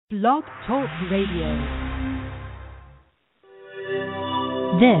Blog Talk Radio.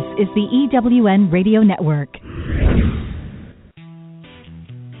 This is the EWN Radio Network.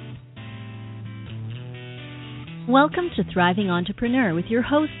 Welcome to Thriving Entrepreneur with your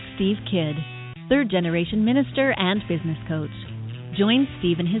host, Steve Kidd, third-generation minister and business coach. Join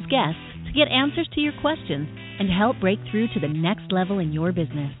Steve and his guests to get answers to your questions and help break through to the next level in your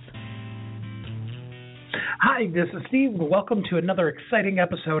business. Hi, this is Steve. Welcome to another exciting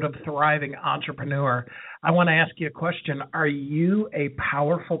episode of Thriving Entrepreneur. I want to ask you a question. Are you a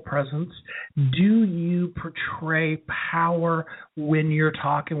powerful presence? Do you portray power when you're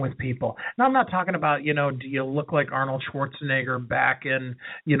talking with people? Now, I'm not talking about, do you look like Arnold Schwarzenegger back in,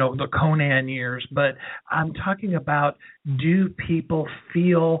 the Conan years, but I'm talking about, do people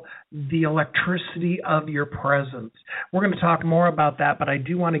feel the electricity of your presence? We're going to talk more about that, but I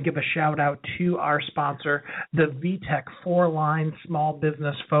do want to give a shout out to our sponsor, the VTech 4-line small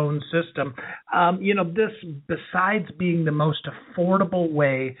business phone system. This, besides being the most affordable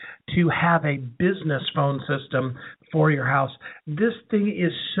way to have a business phone system for your house, this thing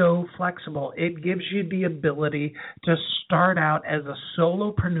is so flexible. It gives you the ability to start out as a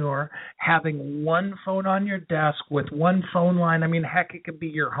solopreneur, having one phone on your desk with one phone line. I mean, heck, it could be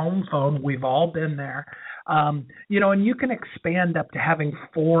your home phone. We've all been there. And you can expand up to having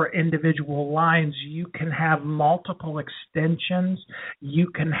 4 individual lines. You can have multiple extensions. You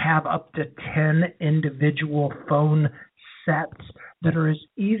can have up to 10 individual phone sets that are as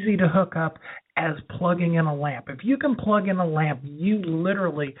easy to hook up as plugging in a lamp. If you can plug in a lamp, you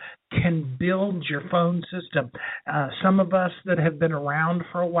literally can build your phone system. Some of us that have been around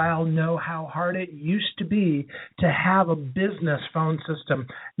for a while know how hard it used to be to have a business phone system.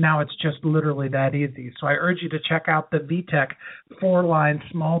 Now it's just literally that easy. So I urge you to check out the VTech 4-line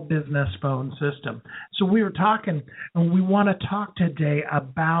small business phone system. So we were talking, and we want to talk today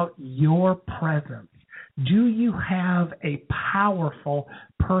about your presence. Do you have a powerful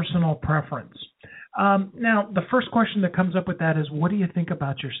personal preference? Now, the first question that comes up with that is, what do you think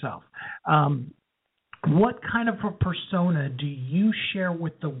about yourself? What kind of a persona do you share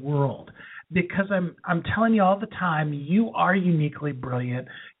with the world? Because I'm telling you all the time, you are uniquely brilliant.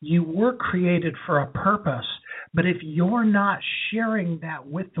 You were created for a purpose. But if you're not sharing that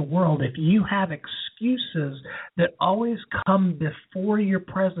with the world, if you have excuses that always come before your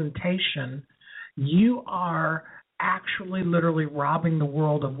presentation, you are actually literally robbing the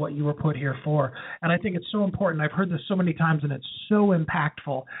world of what you were put here for. And I think it's so important. I've heard this so many times, and it's so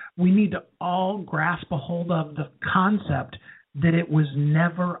impactful. We need to all grasp a hold of the concept that it was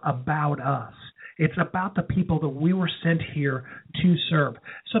never about us. It's about the people that we were sent here to serve.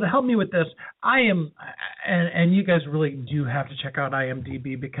 So to help me with this, I am, and you guys really do have to check out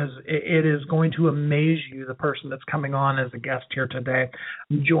IMDb, because it is going to amaze you, the person that's coming on as a guest here today.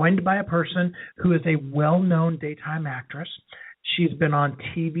 I'm joined by a person who is a well-known daytime actress. She's been on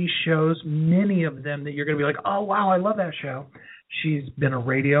TV shows, many of them that you're going to be like, oh, wow, I love that show. She's been a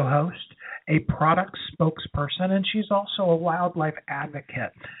radio host, a product spokesperson, and she's also a wildlife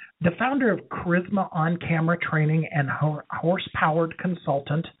advocate. The founder of Charisma On-Camera Training and Horse-Powered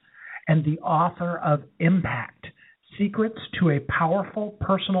Consultant, and the author of Impact, Secrets to a Powerful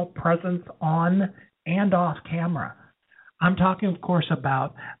Personal Presence on and Off Camera. I'm talking, of course,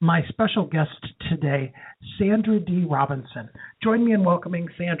 about my special guest today, Sandra Dee Robinson. Join me in welcoming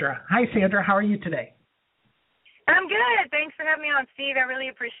Sandra. Hi, Sandra. How are you today? I'm good. Thanks for having me on, Steve. I really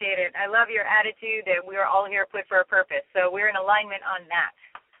appreciate it. I love your attitude that we are all here put for a purpose. So we're in alignment on that.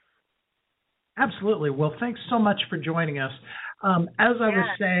 Absolutely. Well, thanks so much for joining us. As I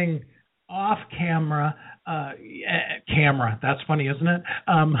was saying, off camera, that's funny, isn't it?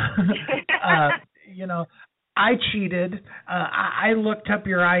 I cheated. I looked up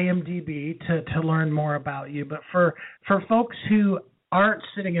your IMDb to learn more about you. But for folks who aren't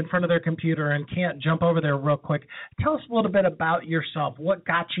sitting in front of their computer and can't jump over there real quick, tell us a little bit about yourself. What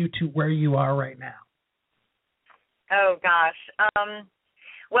got you to where you are right now? Oh, gosh.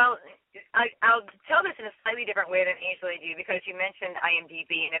 Well, I'll tell this in a slightly different way than I usually do, because you mentioned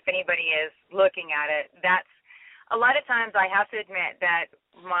IMDb, and if anybody is looking at it, that's a lot of times I have to admit that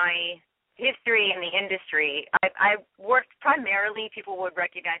my history in the industry, I've worked primarily, people would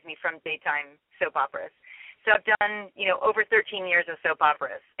recognize me from daytime soap operas. So I've done, over 13 years of soap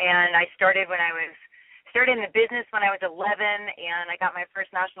operas, and I started in the business when I was 11, and I got my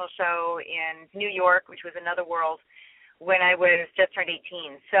first national show in New York, which was another world, when I was just turned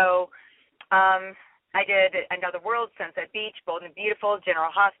 18. So I did Another World, Sunset Beach, Bold and Beautiful, General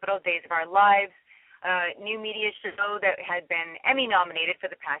Hospital, Days of Our Lives. new media show that had been Emmy nominated for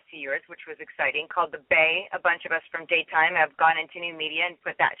the past 2 years, which was exciting, called The Bay. A bunch of us from daytime have gone into new media and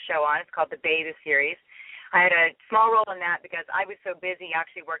put that show on. It's called The Bay, the series. I had a small role in that because I was so busy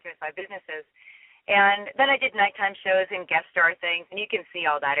actually working with my businesses. And then I did nighttime shows and guest star things, and you can see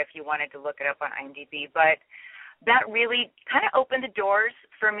all that if you wanted to look it up on IMDb. But that really kind of opened the doors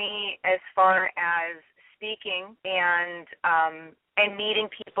for me as far as speaking and meeting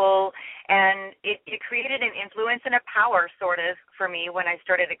people, and it created an influence and a power sort of for me when I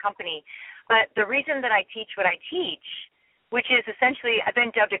started a company. But the reason that I teach what I teach, which is essentially I've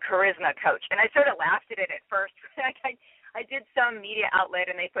been dubbed a charisma coach, and I sort of laughed at it at first. I did some media outlet,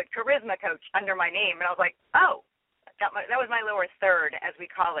 and they put charisma coach under my name, and I was like, oh, that was my lower third, as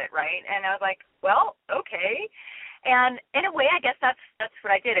we call it, right? And I was like, well, okay. And in a way, I guess that's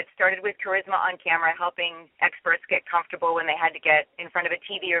what I did. It started with charisma on camera, helping experts get comfortable when they had to get in front of a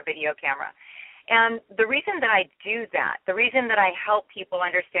TV or video camera. And the reason that I do that, the reason that I help people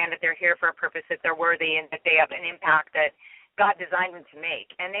understand that they're here for a purpose, that they're worthy, and that they have an impact that God designed them to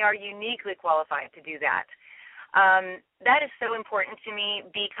make, and they are uniquely qualified to do that. That is so important to me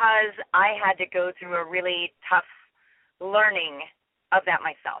because I had to go through a really tough learning of that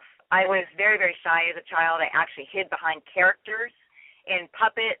myself. I was very, very shy as a child. I actually hid behind characters in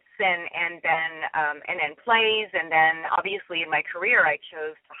puppets and then plays, and then obviously in my career I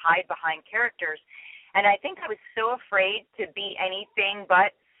chose to hide behind characters. And I think I was so afraid to be anything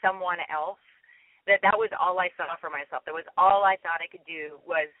but someone else that was all I saw for myself. That was all I thought I could do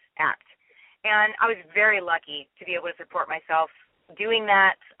was act. And I was very lucky to be able to support myself doing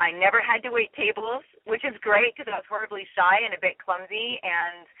that. I never had to wait tables, which is great because I was horribly shy and a bit clumsy,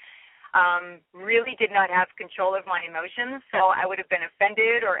 and really did not have control of my emotions, so I would have been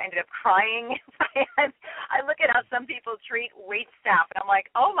offended or ended up crying. I look at how some people treat wait staff, and I'm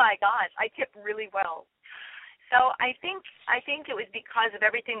like, oh my gosh, I tip really well. So I think it was because of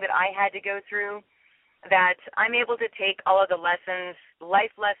everything that I had to go through that I'm able to take all of the lessons, life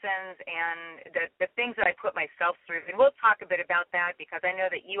lessons, and the things that I put myself through. And we'll talk a bit about that because I know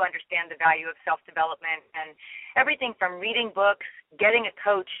that you understand the value of self-development and everything from reading books, getting a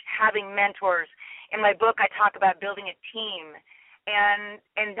coach, having mentors. In my book, I talk about building a team,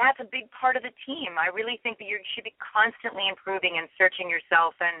 and that's a big part of the team. I really think that you should be constantly improving and searching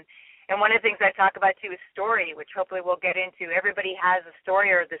yourself. And one of the things I talk about, too, is story, which hopefully we'll get into. Everybody has a story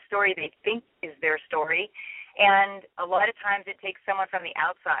or the story they think is their story. And a lot of times it takes someone from the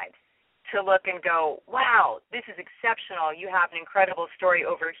outside to look and go, wow, this is exceptional. You have an incredible story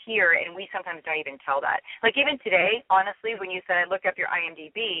over here, and we sometimes don't even tell that. Like even today, honestly, when you said I looked up your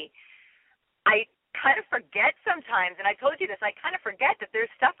IMDb, I kind of forget sometimes, and I told you this, I kind of forget that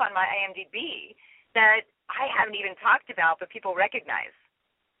there's stuff on my IMDb that I haven't even talked about but people recognize.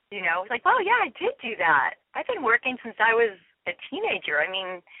 You know, it's like, oh, yeah, I did do that. I've been working since I was a teenager. I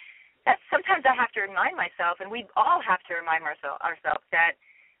mean, that's sometimes I have to remind myself, and we all have to remind ourselves that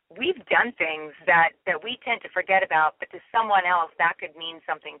we've done things that we tend to forget about, but to someone else that could mean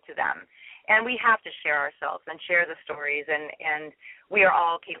something to them. And we have to share ourselves and share the stories, and we are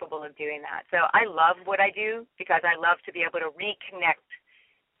all capable of doing that. So I love what I do because I love to be able to reconnect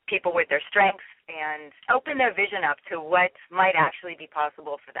people with their strengths and open their vision up to what might actually be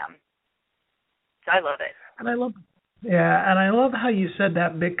possible for them. So I love it. And I love how you said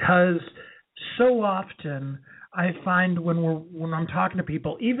that because so often I find when I'm talking to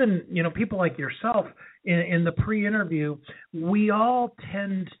people, even people like yourself in the pre-interview, we all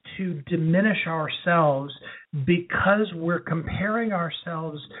tend to diminish ourselves because we're comparing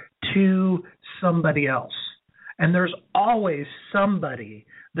ourselves to somebody else. And there's always somebody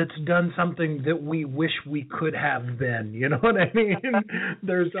that's done something that we wish we could have been. You know what I mean?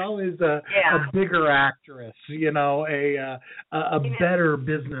 There's always a bigger actress, a better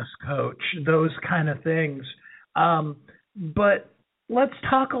business coach, those kind of things. But let's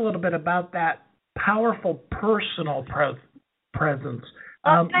talk a little bit about that powerful personal presence.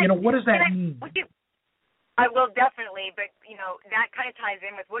 What does that mean? I will definitely, but, that kind of ties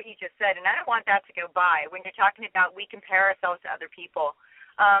in with what you just said, and I don't want that to go by. When you're talking about we compare ourselves to other people,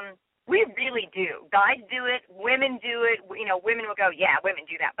 we really do. Guys do it. Women do it. Women will go, yeah, women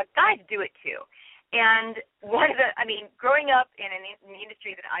do that. But guys do it too. And growing up in the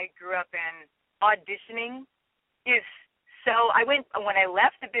industry that I grew up in, auditioning is so, when I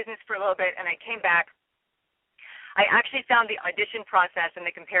left the business for a little bit and I came back, I actually found the audition process and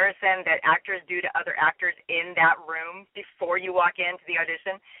the comparison that actors do to other actors in that room before you walk into the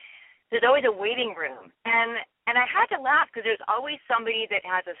audition. There's always a waiting room. And I had to laugh because there's always somebody that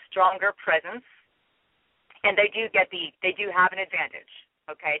has a stronger presence, and they do have an advantage,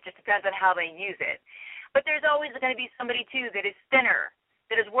 okay? It just depends on how they use it. But there's always going to be somebody, too, that is thinner,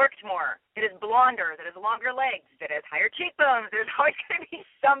 that has worked more, that is blonder, that has longer legs, that has higher cheekbones. There's always going to be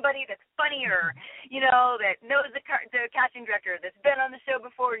somebody that's funnier, that knows the casting director, that's been on the show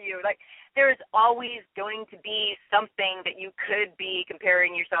before you. Like, there's always going to be something that you could be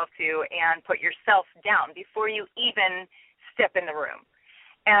comparing yourself to and put yourself down before you even step in the room.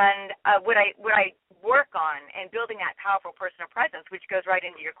 And what I work on in building that powerful personal presence, which goes right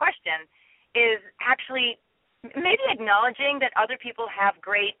into your question, is actually maybe acknowledging that other people have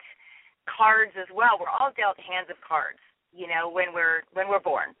great cards as well. We're all dealt hands of cards, when we're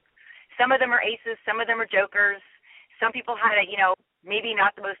born. Some of them are aces, some of them are jokers. Some people had maybe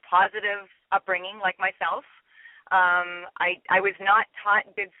not the most positive upbringing, like myself. I was not taught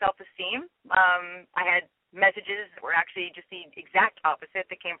good self-esteem. I had messages that were actually just the exact opposite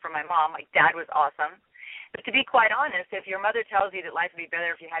that came from my mom. My dad was awesome. But to be quite honest, if your mother tells you that life would be better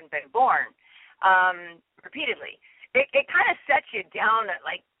if you hadn't been born, repeatedly, it kind of sets you down at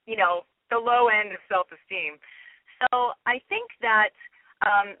the low end of self-esteem. So I think that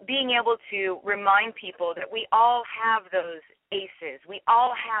being able to remind people that we all have those aces, we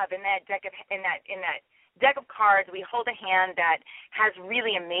all have in that deck of cards, we hold a hand that has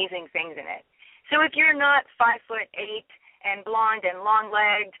really amazing things in it. So if you're not 5'8" and blonde and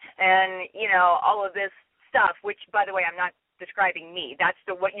long-legged and all of this stuff, which by the way I'm not describing me. That's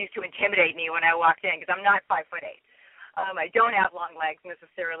what used to intimidate me when I walked in, because I'm not 5'8". I don't have long legs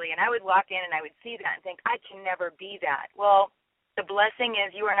necessarily, and I would walk in and I would see that and think, I can never be that. Well, the blessing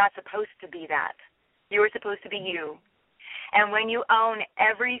is you are not supposed to be that. You are supposed to be you. And when you own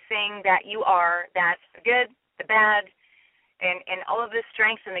everything that you are, that's the good, the bad, and all of the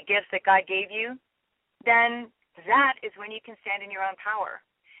strengths and the gifts that God gave you, then that is when you can stand in your own power.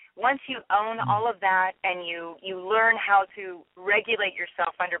 Once you own all of that and you learn how to regulate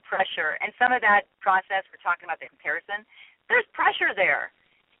yourself under pressure, and some of that process, we're talking about the comparison, there's pressure there.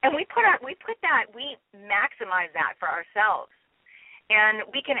 And we maximize that for ourselves. And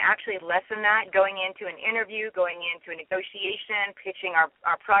we can actually lessen that going into an interview, going into a negotiation, pitching our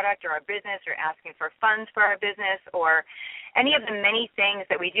product or our business, or asking for funds for our business, or any of the many things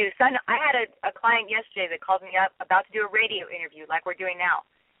that we do. So I had a client yesterday that called me up about to do a radio interview like we're doing now.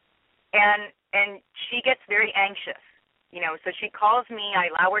 And she gets very anxious, so she calls me.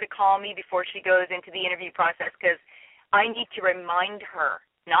 I allow her to call me before she goes into the interview process, because I need to remind her,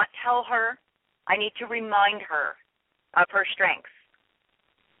 not tell her, I need to remind her of her strengths.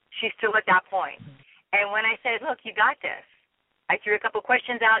 She's still at that point. And when I said, look, you got this, I threw a couple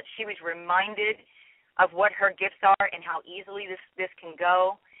questions out. She was reminded of what her gifts are and how easily this can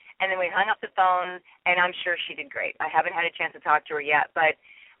go. And then we hung up the phone, and I'm sure she did great. I haven't had a chance to talk to her yet, but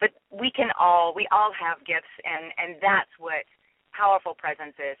we all have gifts, and that's what powerful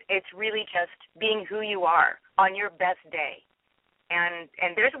presence is. It's really just being who you are on your best day. And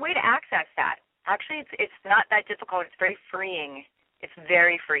there's a way to access that. Actually, it's not that difficult. It's very freeing. It's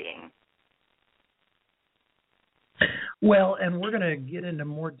very freeing. Well, and we're going to get into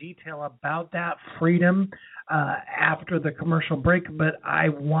more detail about that freedom after the commercial break, but I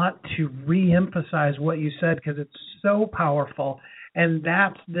want to reemphasize what you said, because it's so powerful. And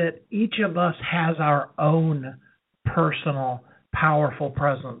that's that each of us has our own personal, powerful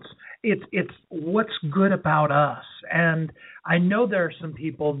presence. It's what's good about us. And I know there are some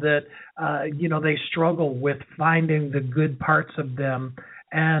people that, they struggle with finding the good parts of them.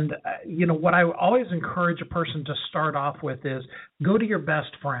 And, what I always encourage a person to start off with is go to your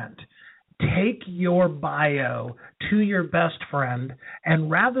best friend. Take your bio to your best friend,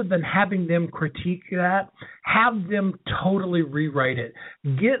 and rather than having them critique that, have them totally rewrite it.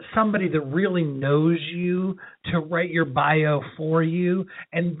 Get somebody that really knows you to write your bio for you,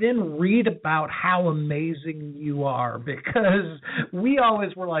 and then read about how amazing you are, because we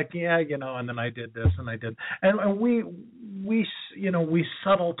always were like, and then I did this and I did. And we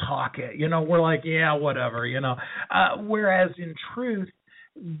subtle talk it, we're like, whatever, whereas in truth,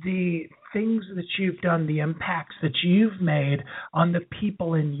 the things that you've done, the impacts that you've made on the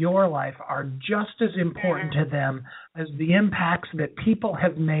people in your life are just as important to them as the impacts that people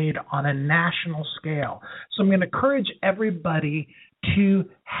have made on a national scale. So I'm going to encourage everybody to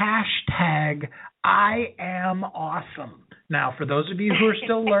hashtag I am awesome. Now, for those of you who are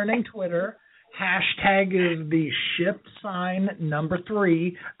still learning Twitter, hashtag is the shift sign number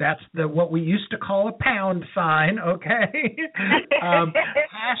 3. That's what we used to call a pound sign, okay?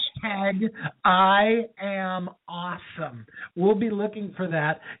 Hashtag I am awesome. We'll be looking for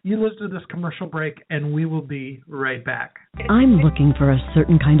that. You listen to this commercial break, and we will be right back. I'm looking for a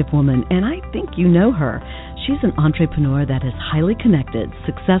certain kind of woman, and I think you know her. She's an entrepreneur that is highly connected,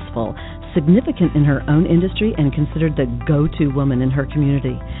 successful, significant in her own industry, and considered the go-to woman in her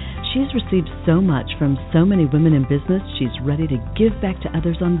community. She's received so much from so many women in business, she's ready to give back to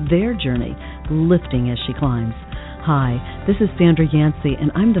others on their journey, lifting as she climbs. Hi, this is Sandra Yancey,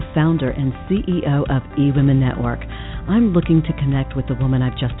 and I'm the founder and CEO of eWomen Network. I'm looking to connect with the woman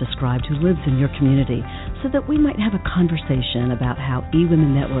I've just described who lives in your community so that we might have a conversation about how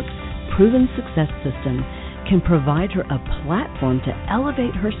eWomen Network's proven success system can provide her a platform to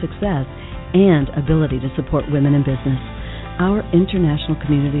elevate her success and ability to support women in business. Our international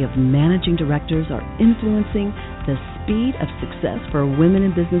community of managing directors are influencing the speed of success for women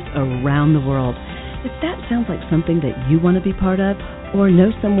in business around the world. If that sounds like something that you want to be part of or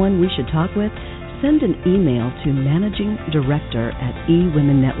know someone we should talk with, send an email to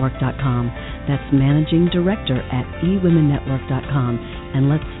managingdirector@ewomennetwork.com. That's managingdirector@ewomennetwork.com,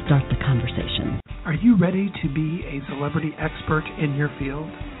 and let's start the conversation. Are you ready to be a celebrity expert in your field?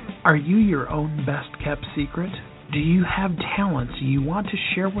 Are you your own best-kept secret? Do you have talents you want to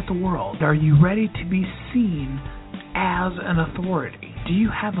share with the world? Are you ready to be seen as an authority? Do you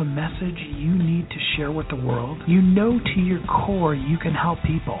have a message you need to share with the world? You know to your core you can help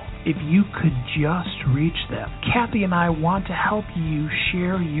people if you could just reach them. Kathy and I want to help you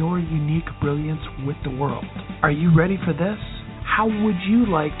share your unique brilliance with the world. Are you ready for this? How would you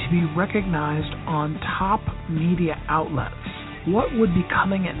like to be recognized on top media outlets? What would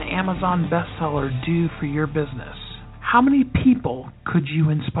becoming an Amazon bestseller do for your business? How many people could you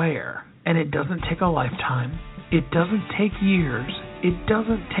inspire? And it doesn't take a lifetime. It doesn't take years. It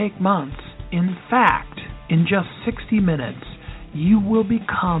doesn't take months. In fact, in just 60 minutes, you will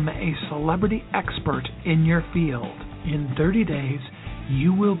become a celebrity expert in your field. In 30 days,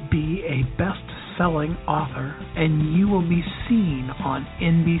 you will be a best-selling author, and you will be seen on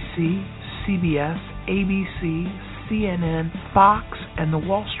NBC, CBS, ABC, CNN, Fox, and the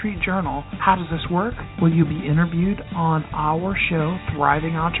Wall Street Journal. How does this work? Well, you'll be interviewed on our show,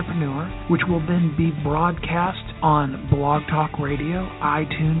 Thriving Entrepreneur, which will then be broadcast on Blog Talk Radio,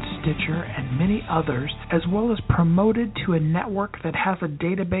 iTunes, Stitcher, and many others, as well as promoted to a network that has a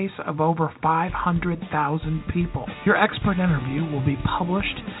database of over 500,000 people. Your expert interview will be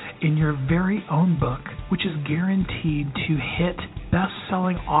published in your very own book, which is guaranteed to hit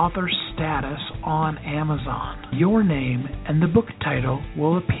best-selling author status on Amazon. Your name and the book title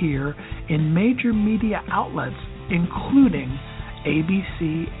will appear in major media outlets, including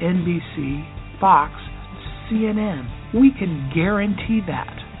ABC, NBC, Fox, CNN. We can guarantee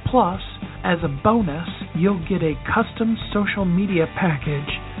that. Plus, as a bonus, you'll get a custom social media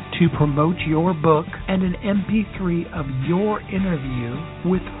package to promote your book and an MP3 of your interview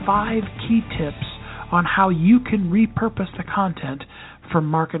with 5 key tips on how you can repurpose the content for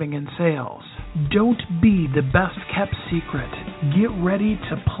marketing and sales. Don't be the best-kept secret. Get ready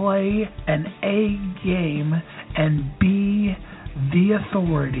to play an A game and be the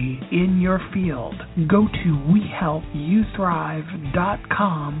authority in your field. Go to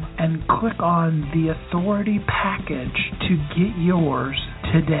WeHelpYouThrive.com and click on the authority package to get yours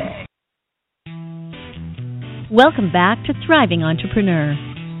today. Welcome back to Thriving Entrepreneur.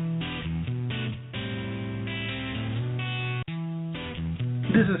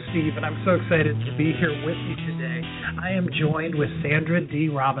 This is Steve, and I'm so excited to be here with you today. I am joined with Sandra Dee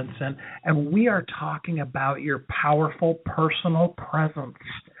Robinson, and we are talking about your powerful personal presence,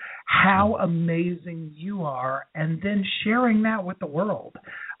 how amazing you are, and then sharing that with the world.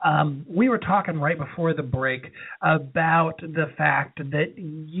 We were talking right before the break about the fact that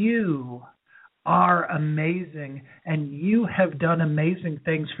you are amazing, and you have done amazing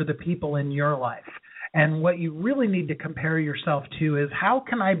things for the people in your life. And what you really need to compare yourself to is how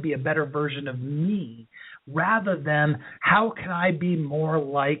can I be a better version of me rather than how can I be more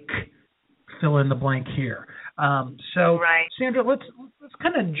like fill in the blank here. Right. Sandra, let's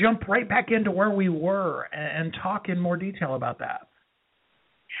kind of jump right back into where we were and talk in more detail about that.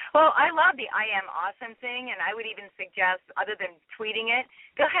 Well, I love the I am awesome thing, and I would even suggest, other than tweeting it,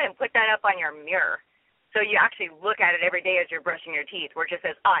 go ahead and put that up on your mirror so you actually look at it every day as you're brushing your teeth where it just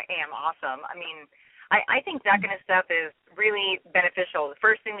says, I am awesome. I mean, I think that kind of stuff is really beneficial. The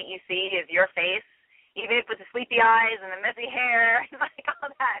first thing that you see is your face, even if with the sleepy eyes and the messy hair and like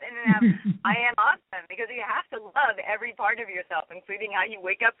all that. And then I am awesome, because you have to love every part of yourself, including how you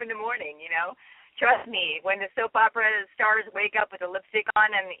wake up in the morning, you know. Trust me, when the soap opera stars wake up with the lipstick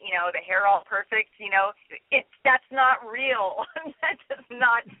on and, you know, the hair all perfect, you know, that's not real. That does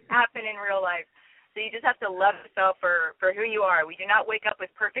not happen in real life. So you just have to love yourself for who you are. We do not wake up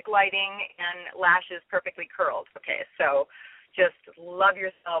with perfect lighting and lashes perfectly curled. Okay, so just love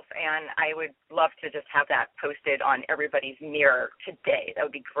yourself, and I would love to just have that posted on everybody's mirror today. That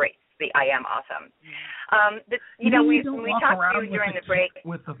would be great. The I am awesome. We talked to you during the break.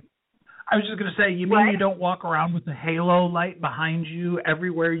 I was just going to say, you mean you don't walk around with the halo light behind you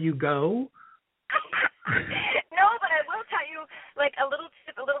everywhere you go? No, but I will tell you, like a little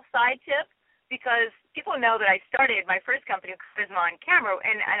side tip, because people know that I started my first company, Charisma on Camera,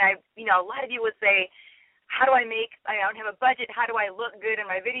 and I, a lot of you would say, how do I don't have a budget, how do I look good in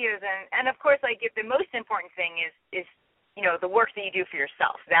my videos? And of course, like, if the most important thing is the work that you do for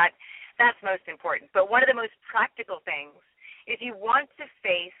yourself. That's most important. But one of the most practical things is you want to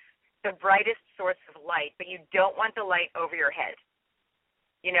face the brightest source of light, but you don't want the light over your head.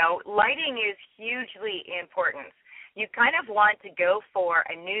 Lighting is hugely important. You kind of want to go for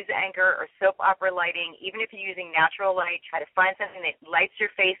a news anchor or soap opera lighting. Even if you're using natural light, try to find something that lights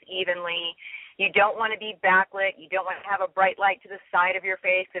your face evenly. You don't want to be backlit. You don't want to have a bright light to the side of your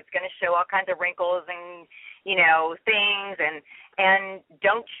face that's going to show all kinds of wrinkles and, things. And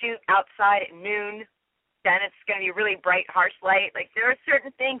don't shoot outside at noon. Then it's going to be really bright, harsh light. Like, there are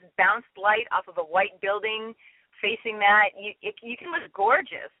certain things, bounced light off of a white building, facing that, you can look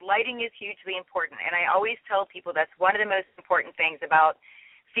gorgeous. Lighting is hugely important, and I always tell people that's one of the most important things about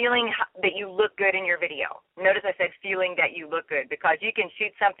feeling that you look good in your video. Notice I said feeling that you look good, because you can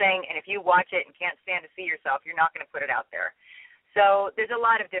shoot something, and if you watch it and can't stand to see yourself, you're not going to put it out there. So there's a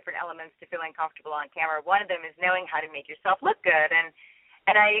lot of different elements to feeling comfortable on camera. One of them is knowing how to make yourself look good, and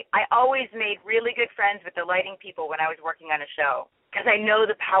I always made really good friends with the lighting people when I was working on a show, because I know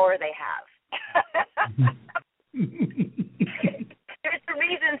the power they have. There's a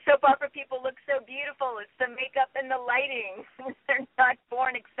reason soap opera people look so beautiful. It's the makeup and the lighting. They're not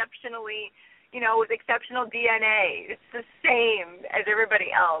born exceptionally, with exceptional DNA. It's the same as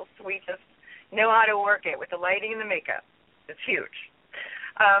everybody else. We just know how to work it with the lighting and the makeup. It's huge.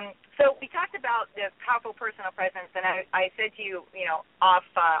 So we talked about the powerful personal presence, and I said to you,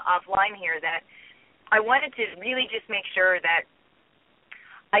 offline here, that I wanted to really just make sure that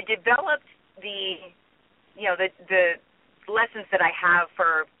I developed the lessons that I have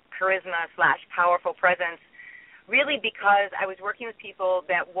for charisma/powerful presence, really because I was working with people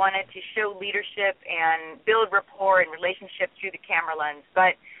that wanted to show leadership and build rapport and relationships through the camera lens.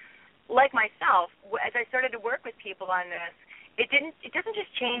 But like myself, as I started to work with people on this, it doesn't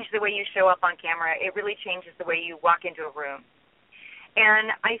just change the way you show up on camera. It really changes the way you walk into a room.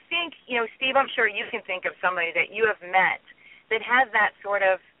 And I think, Steve, I'm sure you can think of somebody that you have met that has that sort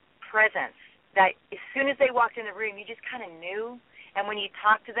of presence, that as soon as they walked in the room, you just kind of knew. And when you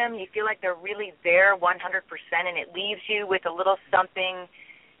talk to them, you feel like they're really there 100%, and it leaves you with a little something.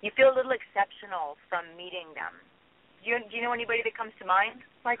 You feel a little exceptional from meeting them. Do you know anybody that comes to mind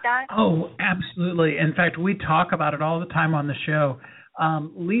like that? Oh, absolutely. In fact, we talk about it all the time on the show.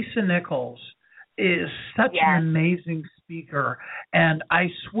 Lisa Nichols is such an amazing speaker, and I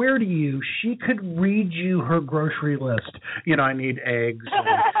swear to you, she could read you her grocery list. I need eggs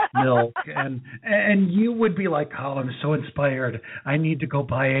and milk, and you would be like, oh, I'm so inspired. I need to go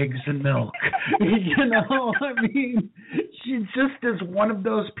buy eggs and milk. I mean, she just is one of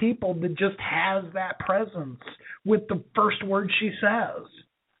those people that just has that presence with the first word she says.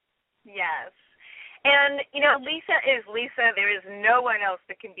 Yes. And, Lisa is Lisa. There is no one else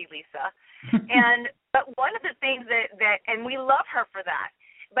that can be Lisa. But one of the things that and we love her for that.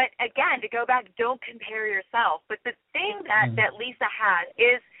 But again, to go back, don't compare yourself. But the thing that Lisa has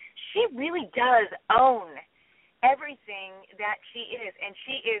is she really does own everything that she is, and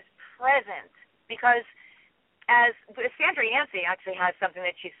she is present. Because as Sandra Dee actually has something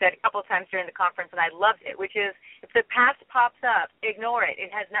that she said a couple of times during the conference, and I loved it, which is, if the past pops up, ignore it. It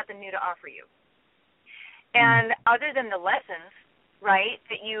has nothing new to offer you. And other than the lessons, right,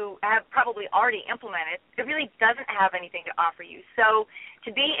 that you have probably already implemented, it really doesn't have anything to offer you. So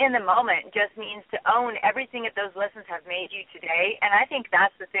to be in the moment just means to own everything that those lessons have made you today. And I think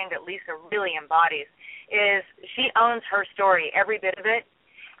that's the thing that Lisa really embodies, is she owns her story, every bit of it,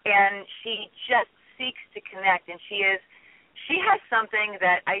 and she just seeks to connect. And she has something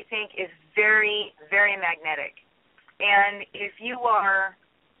that I think is very, very magnetic. And if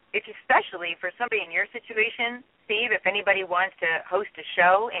especially for somebody in your situation, Steve, if anybody wants to host a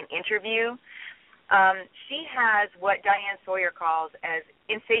show and interview, she has what Diane Sawyer calls as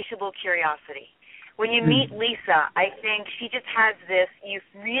insatiable curiosity. When you meet Lisa, I think she just has this, you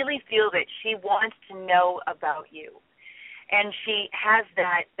really feel that she wants to know about you. And she has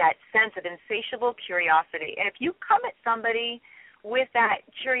that sense of insatiable curiosity. And if you come at somebody with that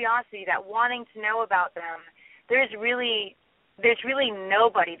curiosity, that wanting to know about them, there's really there's really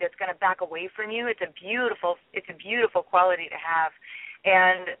nobody that's going to back away from you. It's a beautiful quality to have.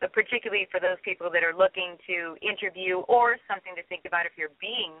 And particularly for those people that are looking to interview or something to think about if you're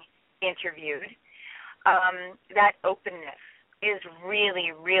being interviewed, that openness is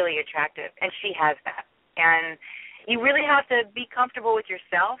really, really attractive, and she has that. And you really have to be comfortable with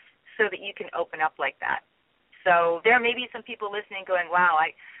yourself so that you can open up like that. So there may be some people listening going, wow,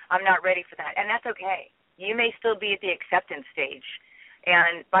 I'm not ready for that, and that's okay. You may still be at the acceptance stage.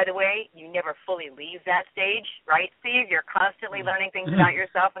 And, by the way, you never fully leave that stage, right, Steve? You're constantly learning things about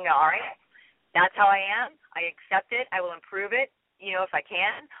yourself and go, all right, that's how I am. I accept it. I will improve it, if I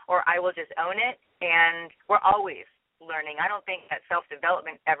can, or I will just own it. And we're always learning. I don't think that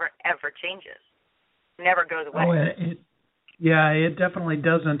self-development ever changes, never goes away. Oh, it definitely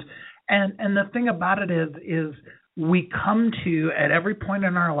doesn't. And the thing about it is we come to, at every point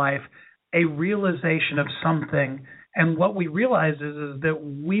in our life, a realization of something. And what we realize is that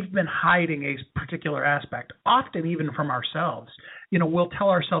we've been hiding a particular aspect, often even from ourselves. We'll tell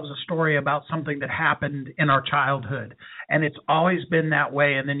ourselves a story about something that happened in our childhood, and it's always been that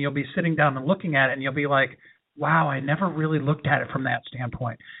way. And then you'll be sitting down and looking at it, and you'll be like, wow, I never really looked at it from that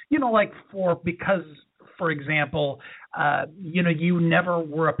standpoint. Because, for example, you never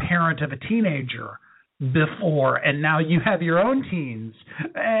were a parent of a teenager before, and now you have your own teens,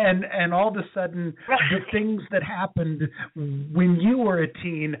 and all of a sudden the things that happened when you were a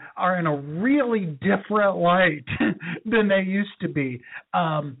teen are in a really different light than they used to be,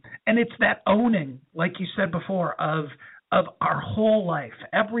 and it's that owning, like you said before, of our whole life,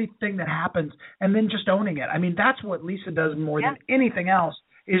 everything that happens, and then just owning it. I mean, that's what Lisa does more than anything else.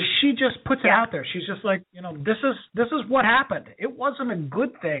 Is she just puts it out there. She's just like, this is what happened. It wasn't a good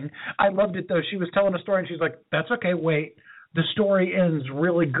thing. I loved it, though. She was telling a story, and she's like, that's okay, wait. The story ends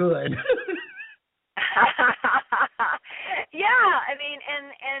really good. Yeah, I mean,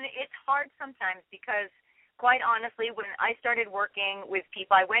 and it's hard sometimes because, quite honestly, when I started working with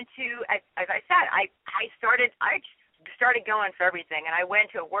people, I went to, as I said, I started going for everything, and I went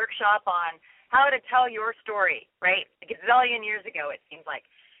to a workshop on how to tell your story, right? A gazillion years ago, it seems like.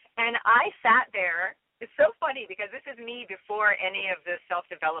 And I sat there. It's so funny because this is me before any of this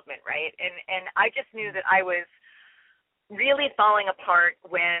self-development, right? And I just knew that I was really falling apart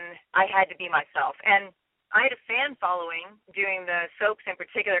when I had to be myself. And I had a fan following doing the soaps in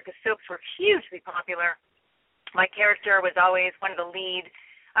particular because soaps were hugely popular. My character was always one of the lead.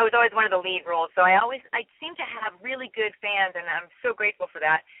 I was always one of the lead roles. So I seemed to have really good fans, and I'm so grateful for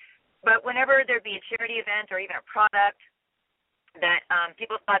that. But whenever there'd be a charity event or even a product that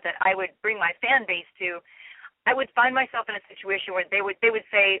people thought that I would bring my fan base to, I would find myself in a situation where they would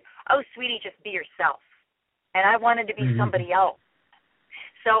say, oh, sweetie, just be yourself. And I wanted to be somebody else.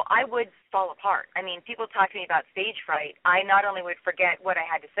 So I would fall apart. I mean, people talk to me about stage fright. I not only would forget what I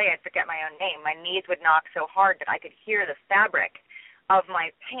had to say, I'd forget my own name. My knees would knock so hard that I could hear the fabric of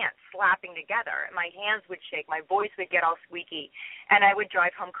my pants slapping together. My hands would shake. My voice would get all squeaky, and I would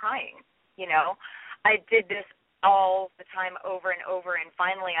drive home crying. I did this all the time over and over, and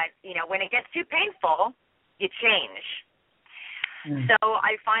finally, when it gets too painful, you change. So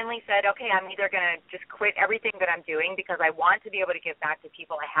I finally said, okay, I'm either going to just quit everything that I'm doing because I want to be able to give back to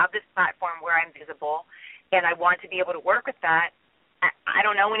people. I have this platform where I'm visible, and I want to be able to work with that. I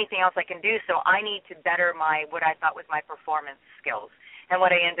don't know anything else I can do, so I need to better what I thought was my performance skills. And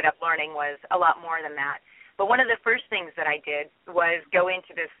what I ended up learning was a lot more than that. But one of the first things that I did was go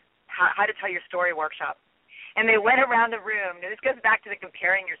into this how to tell your story workshop. And they went around the room. Now, this goes back to the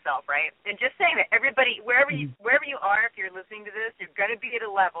comparing yourself, right? And just saying that everybody, wherever you are, if you're listening to this, you're going to be at a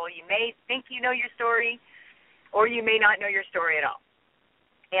level. You may think you know your story, or you may not know your story at all.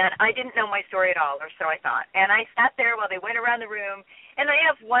 And I didn't know my story at all, or so I thought. And I sat there while they went around the room, and I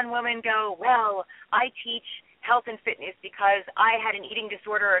have one woman go, well, I teach health and fitness because I had an eating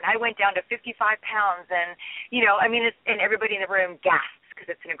disorder, and I went down to 55 pounds. And, and everybody in the room gasps because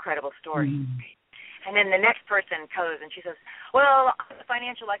it's an incredible story. And then the next person goes, and she says, well, I'm a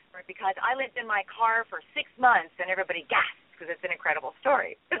financial expert because I lived in my car for 6 months, and everybody gasps because it's an incredible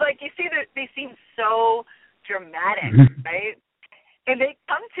story. It's like you see that they seem so dramatic, right? And they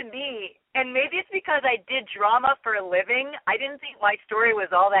come to me, and maybe it's because I did drama for a living. I didn't think my story was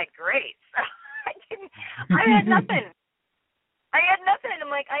all that great. I had nothing.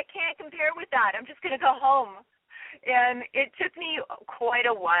 I'm like, I can't compare with that. I'm just going to go home. And it took me quite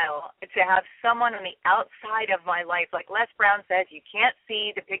a while to have someone on the outside of my life. Like Les Brown says, you can't see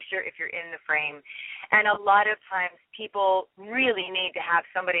the picture if you're in the frame. And a lot of times people really need to have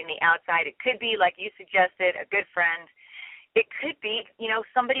somebody on the outside. It could be, like you suggested, a good friend. It could be,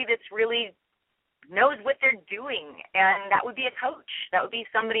 somebody that's really knows what they're doing, and that would be a coach. That would be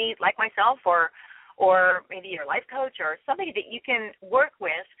somebody like myself, or maybe your life coach, or somebody that you can work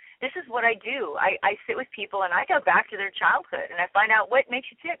with. This is what I do. I sit with people, and I go back to their childhood, and I find out what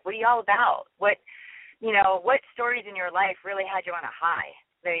makes you tick. What are you all about? What stories in your life really had you on a high?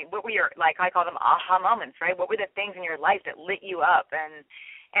 What were your, like I call them aha moments, right? What were the things in your life that lit you up?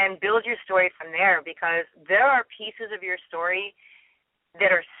 And build your story from there, because there are pieces of your story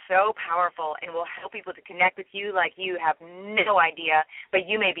that are so powerful and will help people to connect with you like you have no idea, but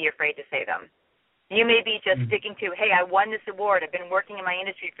you may be afraid to say them. You may be just sticking to, hey, I won this award. I've been working in my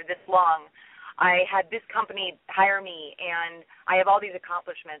industry for this long. I had this company hire me, and I have all these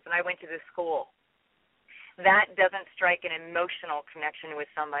accomplishments, and I went to this school. That doesn't strike an emotional connection with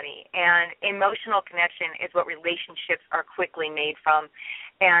somebody. And emotional connection is what relationships are quickly made from.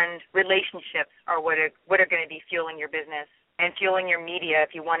 And relationships are what are going to be fueling your business and fueling your media.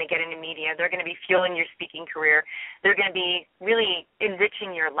 If you want to get into media, they're going to be fueling your speaking career. They're going to be really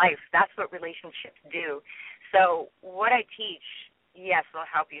enriching your life. That's what relationships do. So what I teach, yes, will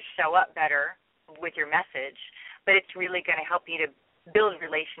help you show up better with your message, but it's really going to help you to build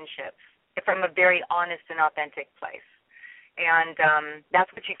relationships from a very honest and authentic place. And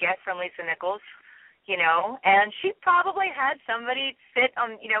that's what you get from Lisa Nichols, and she probably had somebody sit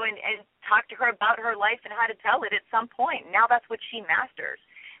on, and talk to her about her life and how to tell it at some point. Now that's what she masters.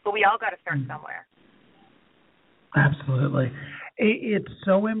 But we all got to start somewhere. Absolutely. It's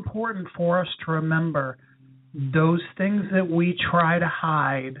so important for us to remember those things that we try to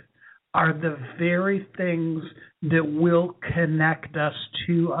hide are the very things that will connect us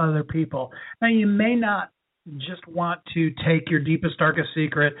to other people. Now, you may not just want to take your deepest, darkest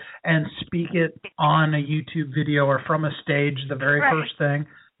secret and speak it on a YouTube video or from a stage, the very first thing.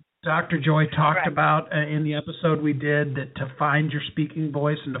 Dr. Joy talked about in the episode we did that to find your speaking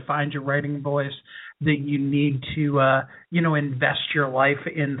voice and to find your writing voice, that you need to, invest your life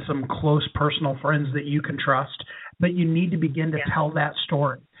in some close personal friends that you can trust, but you need to begin to tell that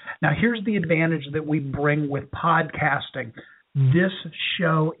story. Now, here's the advantage that we bring with podcasting. This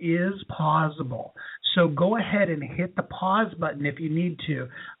show is pausable. So go ahead and hit the pause button if you need to.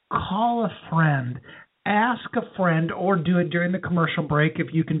 Call a friend. Ask a friend, or do it during the commercial break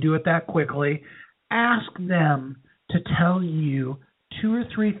if you can do it that quickly. Ask them to tell you 2 or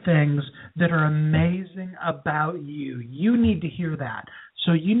 3 things that are amazing about you. You need to hear that.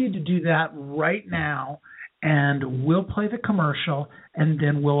 So you need to do that right now, and we'll play the commercial, and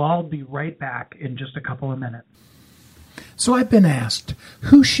then we'll all be right back in just a couple of minutes. So I've been asked,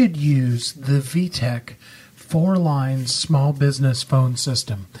 who should use the VTech 4-line small business phone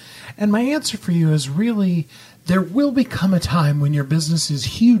system? And my answer for you is really, there will become a time when your business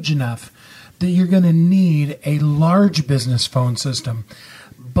is huge enough that you're going to need a large business phone system.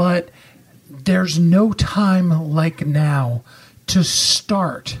 But there's no time like now to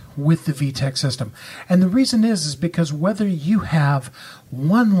start with the VTech system. And the reason is because whether you have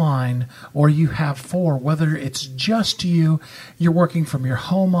 1 line or you have 4, whether it's just you're working from your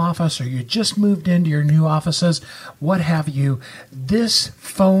home office or you just moved into your new offices, what have you, this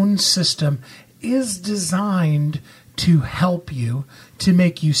phone system is designed to help you, to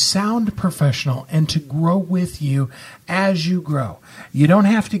make you sound professional, and to grow with you as you grow. You don't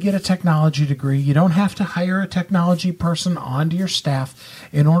have to get a technology degree. You don't have to hire a technology person onto your staff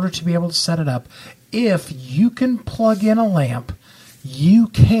in order to be able to set it up. If you can plug in a lamp, you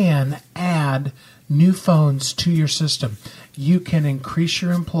can add new phones to your system. You can increase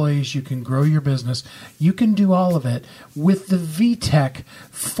your employees. You can grow your business. You can do all of it with the VTech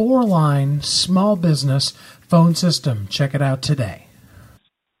 4-line small business phone system. Check it out today.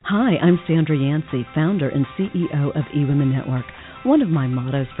 Hi, I'm Sandra Yancey, founder and CEO of eWomen Network. One of my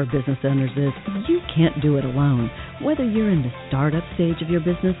mottos for business owners is, you can't do it alone. Whether you're in the startup stage of your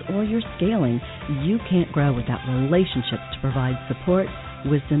business or you're scaling, you can't grow without relationships to provide support,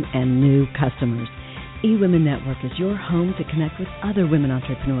 wisdom, and new customers. eWomen Network is your home to connect with other women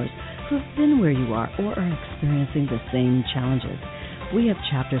entrepreneurs who have been where you are or are experiencing the same challenges. We have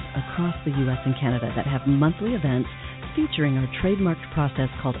chapters across the U.S. and Canada that have monthly events featuring our trademarked process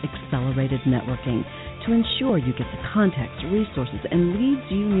called Accelerated Networking to ensure you get the context, resources, and leads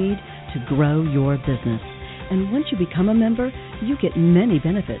you need to grow your business. And once you become a member, you get many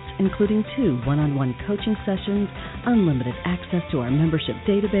benefits, including 2 one-on-one coaching sessions, unlimited access to our membership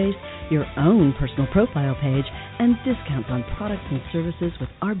database, your own personal profile page, and discounts on products and services with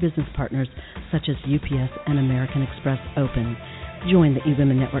our business partners such as UPS and American Express Open. Join the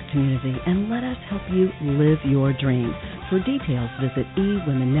eWomen Network community and let us help you live your dream. For details, visit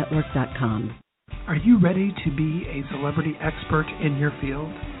ewomennetwork.com. Are you ready to be a celebrity expert in your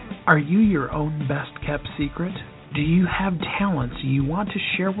field? Are you your own best-kept secret? Do you have talents you want to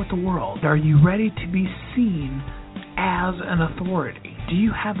share with the world? Are you ready to be seen as an authority? Do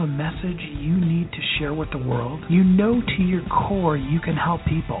you have a message you need to share with the world? You know to your core you can help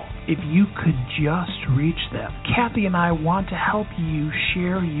people if you could just reach them. Kathy and I want to help you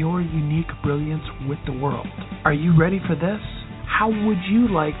share your unique brilliance with the world. Are you ready for this? How would you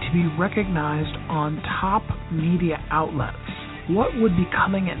like to be recognized on top media outlets? What would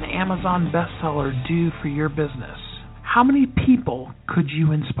becoming an Amazon bestseller do for your business? How many people could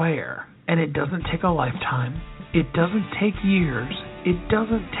you inspire? And it doesn't take a lifetime. It doesn't take years. It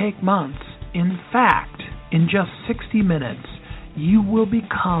doesn't take months. In fact, in just 60 minutes, you will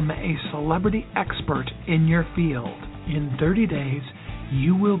become a celebrity expert in your field. In 30 days,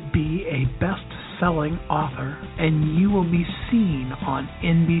 you will be a best-selling author, and you will be seen on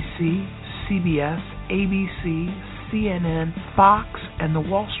NBC, CBS, ABC, CNN, Fox, and the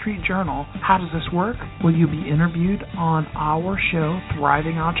Wall Street Journal. How does this work? Well, you'll be interviewed on our show,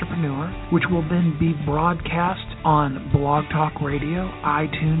 Thriving Entrepreneur, which will then be broadcast on Blog Talk Radio,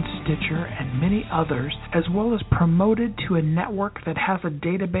 iTunes, Stitcher, and many others, as well as promoted to a network that has a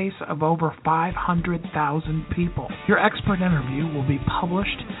database of over 500,000 people. Your expert interview will be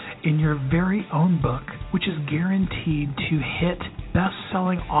published in your very own book, which is guaranteed to hit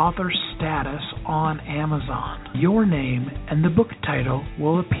best-selling author status on Amazon. Your name and the book title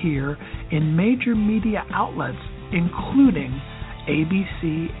will appear in major media outlets, including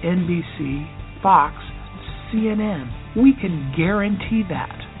ABC, NBC, Fox, CNN. We can guarantee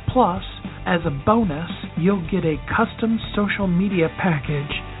that. Plus, as a bonus, you'll get a custom social media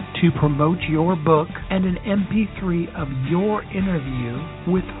package to promote your book and an MP3 of your interview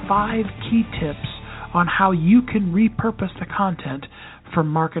with 5 key tips on how you can repurpose the content for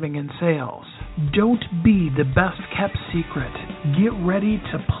marketing and sales. Don't be the best-kept secret. Get ready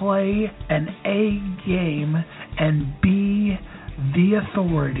to play an A game and be the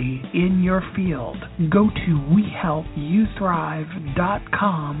authority in your field. Go to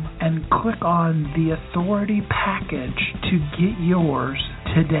WeHelpYouThrive.com and click on the authority package to get yours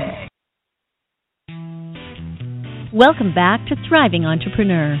today. Welcome back to Thriving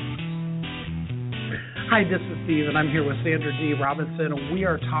Entrepreneur. Hi, this is Steve, and I'm here with Sandra Dee Robinson, and we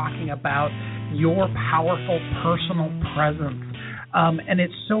are talking about your powerful personal presence. And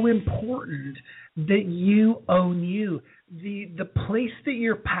it's so important that you own you. The place that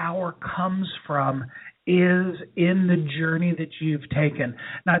your power comes from is in the journey that you've taken.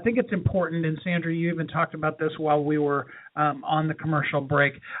 Now, I think it's important, and Sandra, you even talked about this while we were on the commercial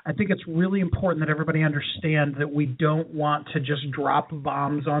break. I think it's really important that everybody understand that we don't want to just drop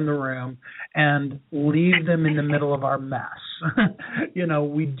bombs on the room and leave them in the middle of our mess.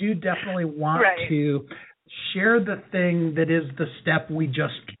 We do definitely want to share the thing that is the step we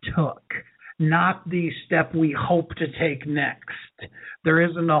just took, not the step we hope to take next. There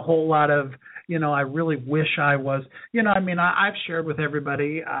isn't a whole lot of, I really wish I was, I've shared with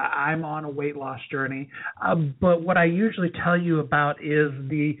everybody, I'm on a weight loss journey, but what I usually tell you about is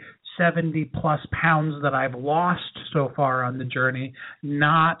the 70 plus pounds that I've lost so far on the journey,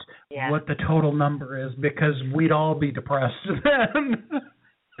 not what the total number is, because we'd all be depressed then.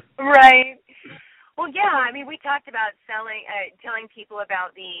 Right. Well, yeah, we talked about telling people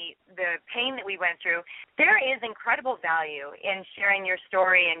about the pain that we went through. There is incredible value in sharing your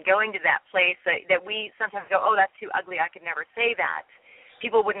story and going to that place that we sometimes go, oh, that's too ugly, I could never say that.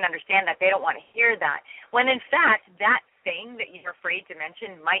 People wouldn't understand that. They don't want to hear that. When, in fact, that thing that you're afraid to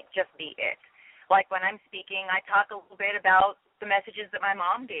mention might just be it. Like when I'm speaking, I talk a little bit about the messages that my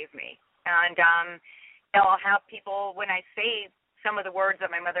mom gave me. And I'll have people, when I say some of the words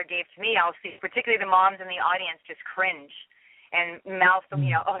that my mother gave to me, I'll see particularly the moms in the audience just cringe and mouth them,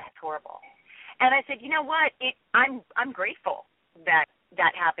 oh, that's horrible. And I said, you know what, I'm grateful that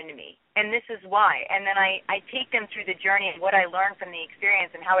happened to me, and this is why. And then I take them through the journey and what I learned from the experience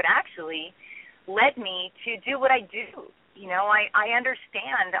and how it actually led me to do what I do. I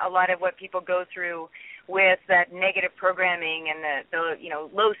understand a lot of what people go through with that negative programming and the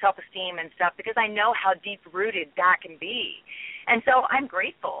low self-esteem and stuff, because I know how deep-rooted that can be. And so I'm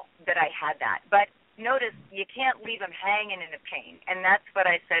grateful that I had that. But notice you can't leave them hanging in the pain. And that's what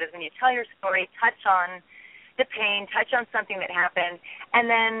I said is when you tell your story, touch on the pain, touch on something that happened, and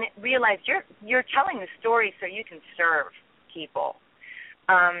then realize you're telling the story so you can serve people.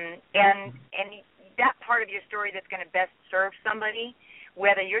 And that part of your story that's going to best serve somebody,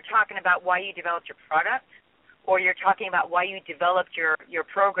 whether you're talking about why you developed your product or you're talking about why you developed your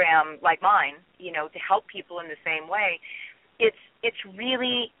program like mine, to help people in the same way, it's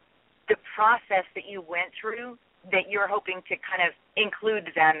really the process that you went through that you're hoping to kind of include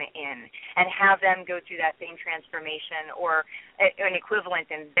them in and have them go through that same transformation or an equivalent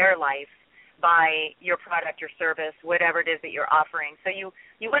in their life by your product or service, whatever it is that you're offering. So you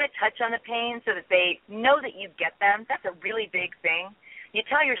want to touch on the pain so that they know that you get them. That's a really big thing. You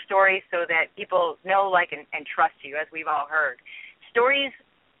tell your story so that people know, like, and trust you, as we've all heard. Stories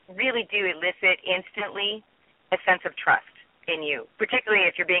really do elicit instantly a sense of trust in you, particularly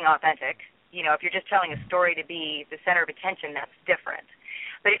if you're being authentic. You know, if you're just telling a story to be the center of attention, that's different.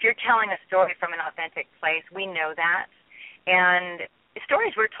 But if you're telling a story from an authentic place, we know that. And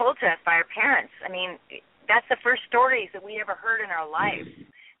stories were told to us by our parents. I mean, that's the first stories that we ever heard in our lives.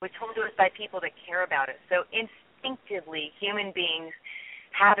 Were told to us by people that care about us. So instinctively, human beings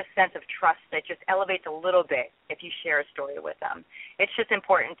have a sense of trust that just elevates a little bit if you share a story with them. It's just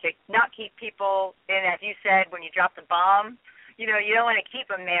important to not keep people in, as you said, when you drop the bomb, you know, you don't want to keep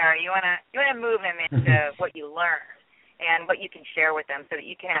them there. You want to move them into what you learn and what you can share with them so that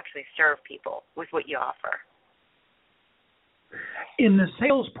you can actually serve people with what you offer. In the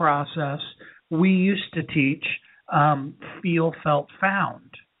sales process, we used to teach feel, felt, found.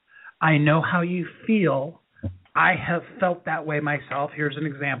 I know how you feel. I have felt that way myself. Here's an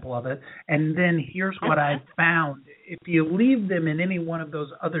example of it. And then here's what I've found. If you leave them in any one of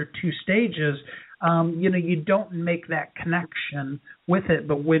those other two stages, you don't make that connection with it.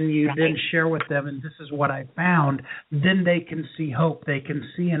 But when you then share with them, and this is what I found, then they can see hope. They can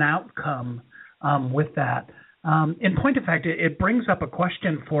see an outcome with that. In point of fact, it brings up a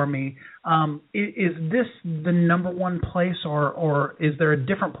question for me. Is this the number one place, or is there a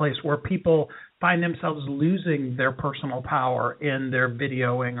different place where people find themselves losing their personal power in their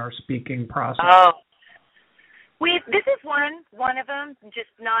videoing or speaking process? Oh, this is one of them. Just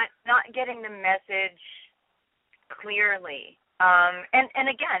not getting the message clearly. And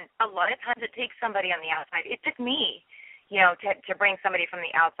again, a lot of times it takes somebody on the outside. It took me, to bring somebody from the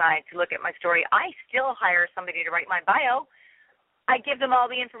outside to look at my story. I still hire somebody to write my bio. I give them all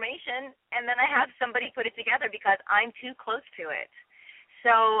the information, and then I have somebody put it together because I'm too close to it.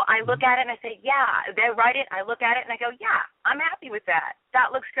 So I look at it and I say, yeah, they write it. I look at it and I go, yeah, I'm happy with that.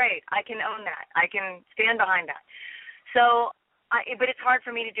 That looks great. I can own that. I can stand behind that. So, but it's hard for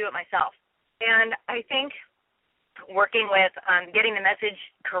me to do it myself. And I think working with getting the message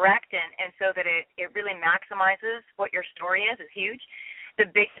correct and so that it really maximizes what your story is huge. The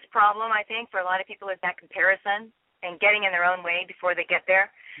biggest problem, I think, for a lot of people is that comparison and getting in their own way before they get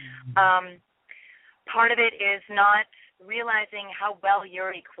there. Part of it is not realizing how well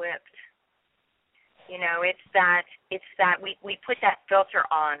you're equipped. It's that we put that filter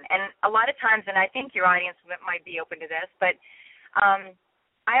on. And a lot of times, and I think your audience might be open to this, but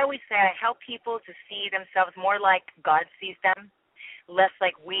I always say I help people to see themselves more like God sees them, less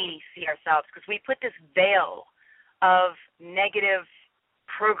like we see ourselves, because we put this veil of negative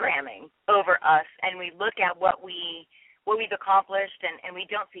programming over us, and we look at what we've accomplished, and we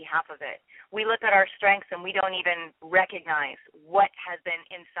don't see half of it. We look at our strengths, and we don't even recognize what has been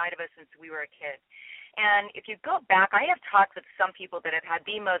inside of us since we were a kid. And if you go back, I have talked with some people that have had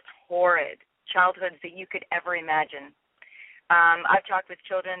the most horrid childhoods that you could ever imagine. I've talked with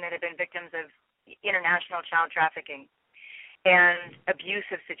children that have been victims of international child trafficking and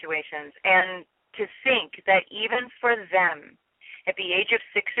abusive situations. And to think that even for them, at the age of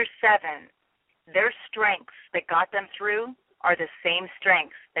 6 or 7, their strengths that got them through are the same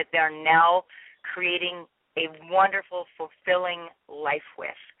strengths that they're now creating a wonderful, fulfilling life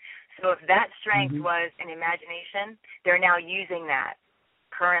with. So if that strength was an imagination, they're now using that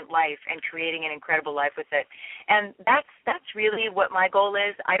current life and creating an incredible life with it. And that's really what my goal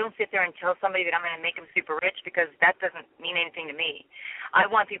is. I don't sit there and tell somebody that I'm going to make them super rich, because that doesn't mean anything to me. I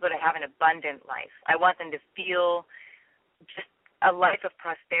want people to have an abundant life. I want them to feel just a life of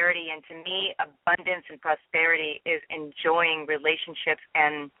prosperity. And to me, abundance and prosperity is enjoying relationships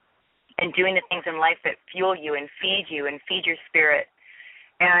and doing the things in life that fuel you and feed your spirit.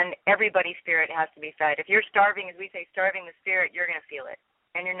 And everybody's spirit has to be fed. If you're starving, as we say, starving the spirit, you're going to feel it,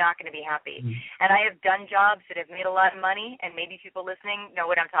 and you're not going to be happy. And I have done jobs that have made a lot of money, and maybe people listening know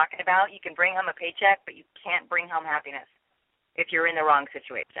what I'm talking about. You can bring home a paycheck, but you can't bring home happiness if you're in the wrong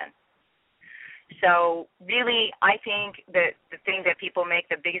situation. So really, I think that the thing that people make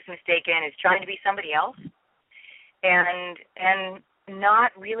the biggest mistake in is trying to be somebody else and not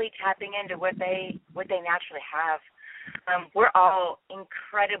really tapping into what they naturally have. We're all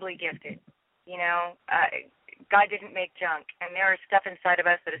incredibly gifted, God didn't make junk, and there is stuff inside of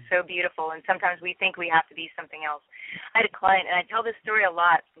us that is so beautiful, and sometimes we think we have to be something else. I had a client, and I tell this story a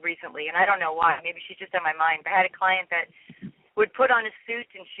lot recently, and I don't know why. Maybe she's just on my mind, but I had a client that would put on a suit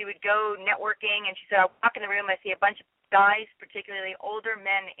and she would go networking, and she said, I walk in the room, I see a bunch of guys, particularly older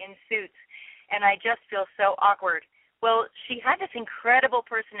men in suits, and I just feel so awkward. Well, she had this incredible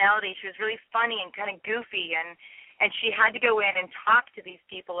personality. She was really funny and kind of goofy, and she had to go in and talk to these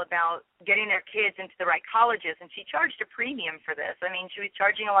people about getting their kids into the right colleges, and she charged a premium for this. I mean, she was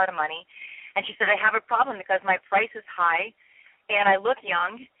charging a lot of money, and she said, I have a problem because my price is high, and I look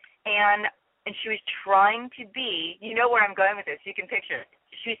young, and she was trying to be, you know where I'm going with this, you can picture it.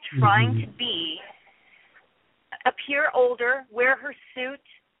 She was trying to appear older, wear her suit,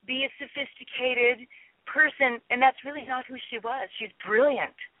 be a sophisticated person, and that's really not who she was. She's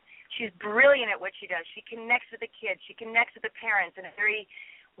brilliant. She's brilliant at what she does. She connects with the kids. She connects with the parents in a very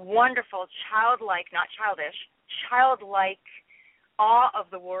wonderful, childlike, not childish, childlike, awe of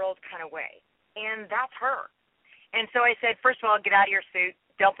the world kind of way. And that's her. And so I said, first of all, get out of your suit.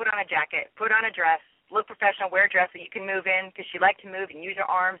 Don't put on a jacket. Put on a dress. Look professional. Wear a dress that you can move in, because she liked to move and use her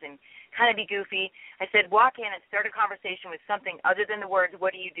arms and kind of be goofy. I said, walk in and start a conversation with something other than the words,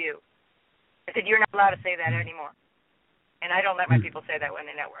 what do you do? I said, you're not allowed to say that anymore. And I don't let my people say that when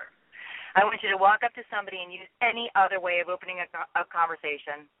they network. I want you to walk up to somebody and use any other way of opening a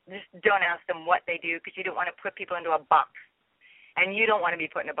conversation. Just don't ask them what they do, because you don't want to put people into a box. And you don't want to be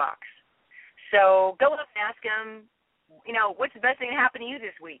put in a box. So go up and ask them, what's the best thing to happen to you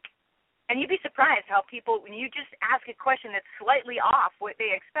this week? And you'd be surprised how people, when you just ask a question that's slightly off what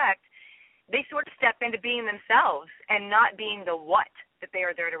they expect, they sort of step into being themselves and not being the what that they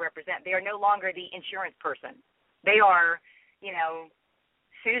are there to represent. They are no longer the insurance person. They are,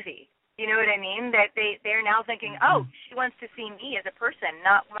 Susie. You know what I mean? That they're now thinking, oh, she wants to see me as a person,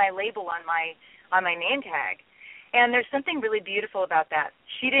 not my label on my name tag. And there's something really beautiful about that.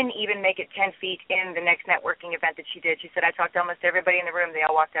 She didn't even make it 10 feet in the next networking event that she did. She said, I talked to almost everybody in the room. They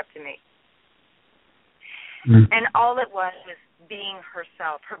all walked up to me. And all it was being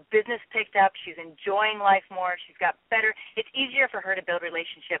herself. Her business picked up. She's enjoying life more. She's got better. It's easier for her to build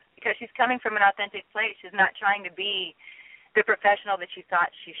relationships because she's coming from an authentic place. She's not trying to be the professional that she thought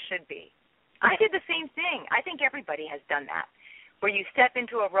she should be. I did the same thing. I think everybody has done that, where you step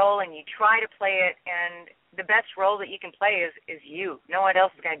into a role and you try to play it, and the best role that you can play is you. No one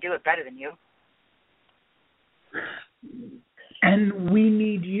else is going to do it better than you. And we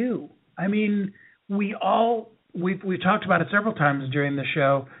need you. I mean, we've talked about it several times during the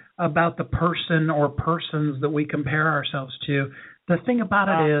show about the person or persons that we compare ourselves to. The thing about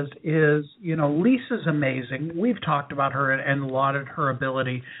it is, Lisa's amazing. We've talked about her and lauded her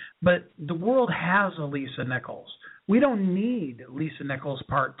ability, but the world has a Lisa Nichols. We don't need Lisa Nichols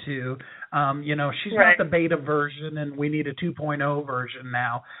Part 2. She's not the beta version, and we need a 2.0 version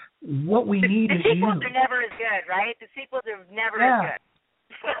now. What we need is you. The sequels are never as good, right? The sequels are never as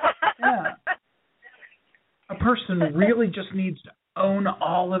good. A person really just needs to own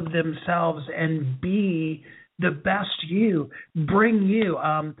all of themselves and be the best you. Bring you.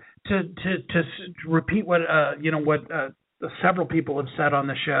 To repeat what several people have said on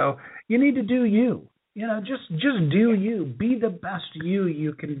the show. You need to do you. Just do you. Be the best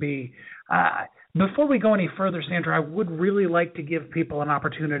you can be. Before we go any further, Sandra, I would really like to give people an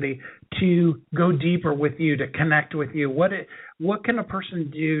opportunity to go deeper with you, to connect with you. What can a person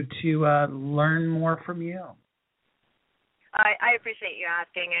do to learn more from you? I appreciate you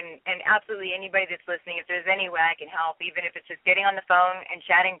asking, and absolutely anybody that's listening, if there's any way I can help, even if it's just getting on the phone and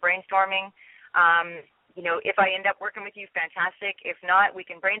chatting, brainstorming, if I end up working with you, fantastic. If not, we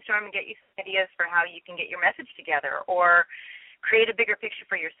can brainstorm and get you some ideas for how you can get your message together or create a bigger picture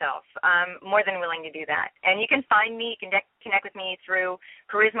for yourself. I'm more than willing to do that. And you can find me, you can connect with me through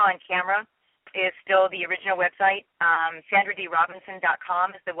Charisma on Camera is still the original website.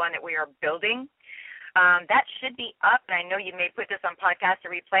 SandraDeeRobinson.com is the one that we are building. That should be up, and I know you may put this on podcast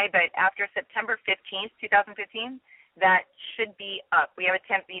or replay, but after September 15th, 2015, that should be up. We have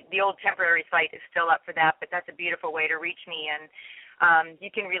the old temporary site is still up for that, but that's a beautiful way to reach me, and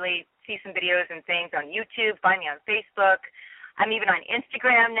you can really see some videos and things on YouTube, find me on Facebook. I'm even on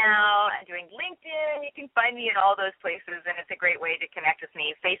Instagram now. I'm doing LinkedIn. You can find me in all those places, and it's a great way to connect with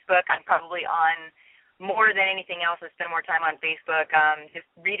me. Facebook, I'm probably on more than anything else. I spend more time on Facebook, just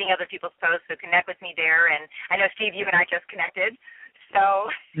reading other people's posts, so connect with me there. And I know, Steve, you and I just connected,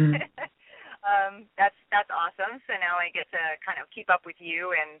 so that's awesome. So now I get to kind of keep up with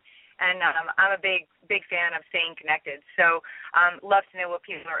you, and I'm a big fan of staying connected. So love to know what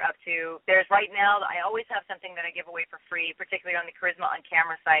people are up to. There's right now, I always have something that I give away for free, particularly on the Charisma on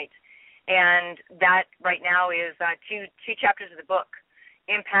Camera site, and that right now is two chapters of the book.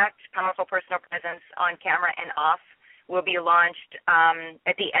 Impact, Powerful Personal Presence on Camera and Off will be launched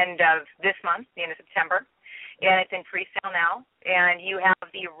at the end of this month, the end of September. and it's in pre-sale now. And you have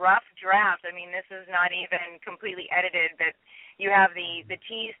the rough draft. I mean, this is not even completely edited, but you have the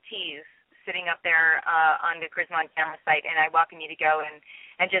tease sitting up there on the Charisma on Camera site, and I welcome you to go and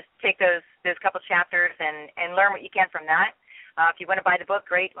just take those couple chapters and learn what you can from that. If you want to buy the book,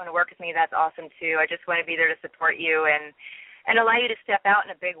 great. Want to work with me, that's awesome too. I just want to be there to support you and allow you to step out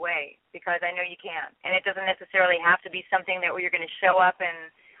in a big way, because I know you can. And it doesn't necessarily have to be something that where you're going to show up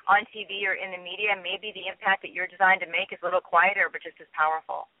on TV or in the media. Maybe the impact that you're designed to make is a little quieter but just as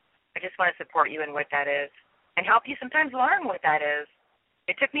powerful. I just want to support you in what that is and help you sometimes learn what that is.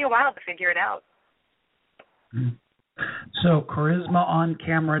 It took me a while to figure it out. So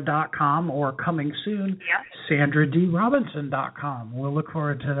charismaoncamera.com, or coming soon, SandraDeeRobinson.com. We'll look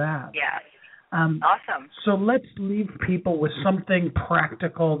forward to that. Yes. Awesome. So let's leave people with something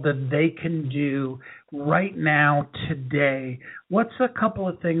practical that they can do right now, today. What's a couple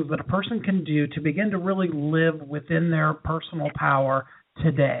of things that a person can do to begin to really live within their personal power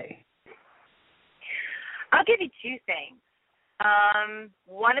today? I'll give you two things.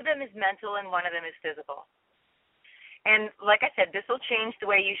 One of them is mental and one of them is physical. And like I said, this will change the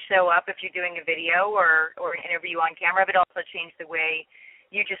way you show up if you're doing a video or an interview on camera, but also change the way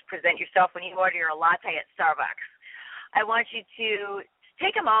you just present yourself when you order your latte at Starbucks. I want you to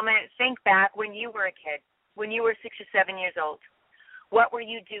take a moment, think back when you were a kid, when you were 6 or 7 years old. What were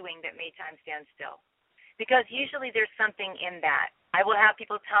you doing that made time stand still? Because usually there's something in that. I will have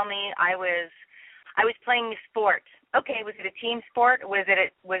people tell me I was playing a sport. Okay, was it a team sport? Was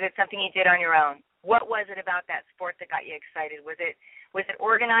it something you did on your own? What was it about that sport that got you excited? Was it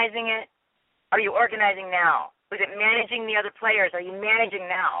organizing it? Are you organizing now? Was it managing the other players? Are you managing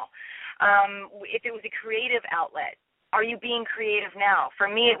now? If it was a creative outlet, are you being creative now?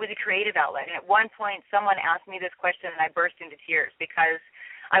 For me, it was a creative outlet. And at one point, someone asked me this question, and I burst into tears because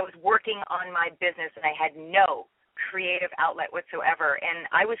I was working on my business, and I had no creative outlet whatsoever. And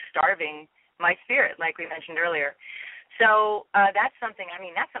I was starving my spirit, like we mentioned earlier. So that's something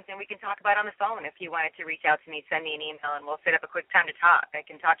we can talk about on the phone. If you wanted to reach out to me, send me an email, and we'll set up a quick time to talk. I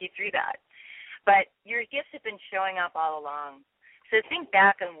can talk you through that. But your gifts have been showing up all along. So think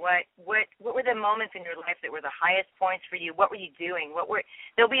back on what were the moments in your life that were the highest points for you? What were you doing?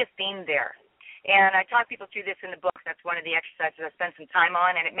 There'll be a theme there. And I talk people through this in the book. That's one of the exercises I spent some time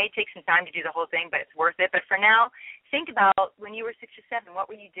on, and it may take some time to do the whole thing, but it's worth it. But for now, think about when you were 6 or 7, what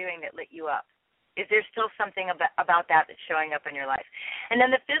were you doing that lit you up? Is there still something about that that's showing up in your life? And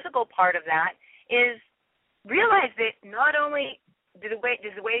then the physical part of that is realize that not only does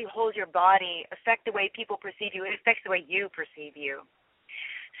the way you hold your body affect the way people perceive you, it affects the way you perceive you.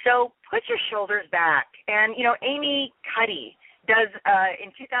 So put your shoulders back. And, Amy Cuddy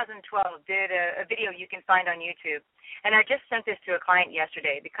in 2012 did a video you can find on YouTube. And I just sent this to a client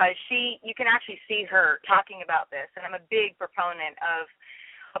yesterday because you can actually see her talking about this. And I'm a big proponent of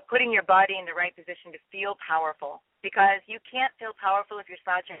putting your body in the right position to feel powerful, because you can't feel powerful if you're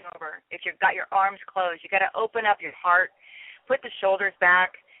slouching over, if you've got your arms closed. You've got to open up your heart, put the shoulders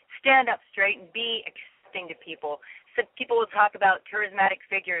back, stand up straight, and be accepting to people. So people will talk about charismatic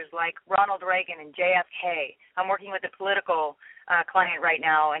figures like Ronald Reagan and JFK. I'm working with a political client right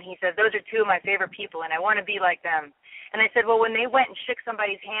now, and he said, those are two of my favorite people, and I want to be like them. And I said, well, when they went and shook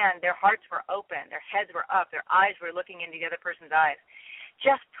somebody's hand, their hearts were open, their heads were up, their eyes were looking into the other person's eyes.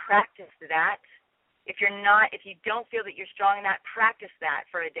 Just practice that. If you don't feel that you're strong in that, practice that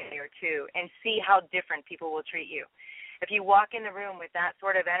for a day or two and see how different people will treat you. If you walk in the room with that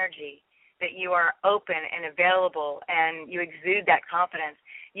sort of energy, that you are open and available and you exude that confidence,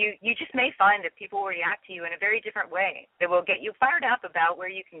 you just may find that people will react to you in a very different way that will get you fired up about where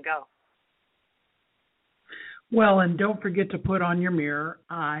you can go. Well, and don't forget to put on your mirror,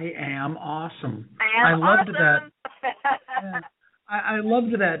 I am awesome. I loved awesome. That. I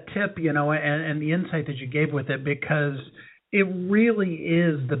loved that tip, and the insight that you gave with it, because it really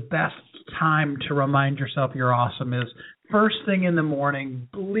is the best time to remind yourself you're awesome is first thing in the morning,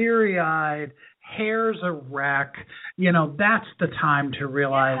 bleary-eyed, hair's a wreck. That's the time to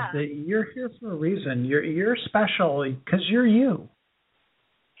realize that you're here for a reason. You're special because you're you.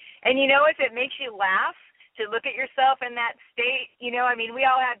 And if it makes you laugh to look at yourself in that state, we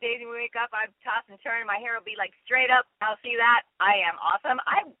all have days when we wake up, I toss and turn, my hair will be like straight up, I'll see that, I am awesome.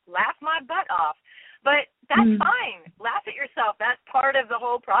 I laugh my butt off. But that's fine. Laugh at yourself. That's part of the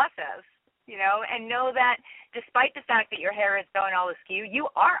whole process, and know that despite the fact that your hair is going all askew,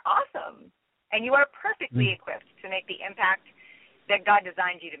 you are awesome. And you are perfectly equipped to make the impact that God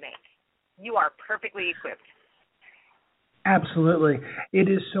designed you to make. You are perfectly equipped. Absolutely. It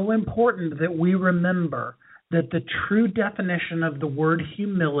is so important that we remember that the true definition of the word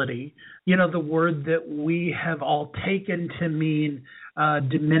humility, the word that we have all taken to mean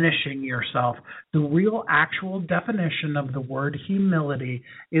diminishing yourself, the real actual definition of the word humility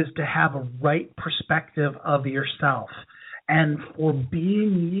is to have a right perspective of yourself. And for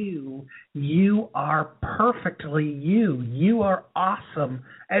being you, you are perfectly you. You are awesome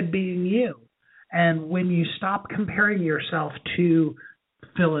at being you. And when you stop comparing yourself to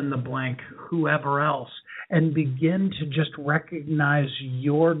fill in the blank, whoever else, and begin to just recognize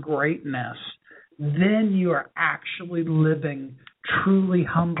your greatness, then you are actually living truly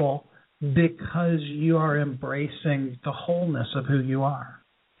humble because you are embracing the wholeness of who you are.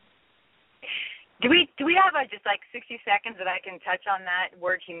 Do we have just 60 seconds that I can touch on that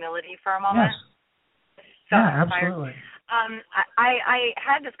word humility for a moment? Yes. Yeah, absolutely. I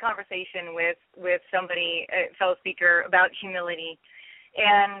had this conversation with somebody, a fellow speaker, about humility,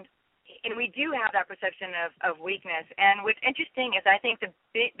 and we do have that perception of weakness. And what's interesting is I think the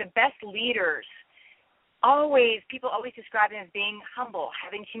best leaders people always describe them as being humble,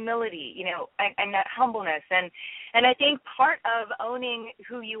 having humility, and that humbleness. And I think part of owning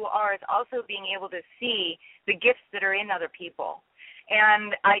who you are is also being able to see the gifts that are in other people.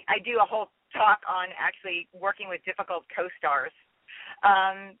 And I do a whole talk on actually working with difficult co-stars,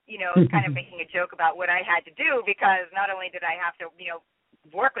 kind of making a joke about what I had to do, because not only did I have to,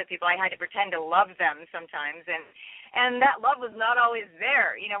 work with people, I had to pretend to love them sometimes, and that love was not always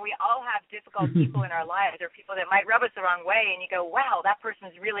there. We all have difficult people in our lives, or people that might rub us the wrong way, and you go, wow, that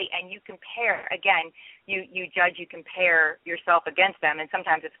person's really, and you compare, again, you judge, you compare yourself against them, and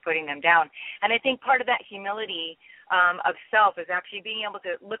sometimes it's putting them down. And I think part of that humility of self is actually being able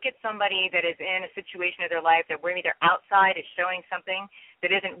to look at somebody that is in a situation of their life that maybe their outside is showing something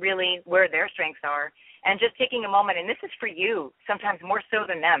that isn't really where their strengths are, and just taking a moment, and this is for you, sometimes more so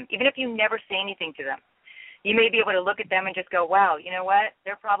than them, even if you never say anything to them. You may be able to look at them and just go, wow, you know what?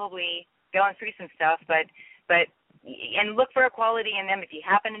 They're probably going through some stuff, and look for a quality in them. If you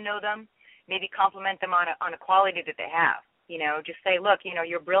happen to know them, maybe compliment them on a quality that they have. Just say, look,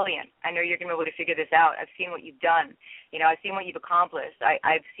 you're brilliant. I know you're going to be able to figure this out. I've seen what you've done. I've seen what you've accomplished.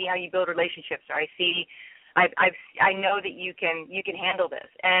 I've seen how you build relationships. Or I know that you can handle this.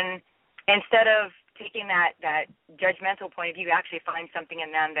 And instead of taking that judgmental point of view, actually find something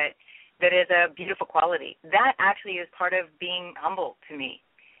in them that is a beautiful quality. That actually is part of being humble to me,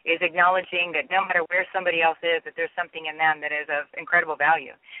 is acknowledging that no matter where somebody else is, that there's something in them that is of incredible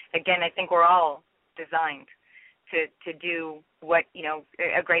value. Again, I think we're all designed to do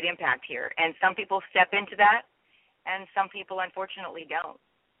a great impact here. And some people step into that, and some people unfortunately don't.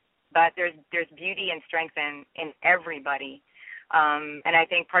 But there's beauty and strength in everybody. And I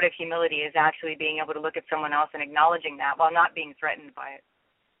think part of humility is actually being able to look at someone else and acknowledging that while not being threatened by it.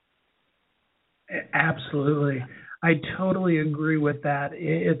 Absolutely. I totally agree with that.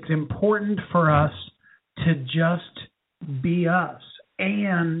 It's important for us to just be us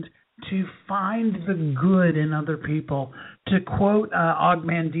and to find the good in other people. To quote Og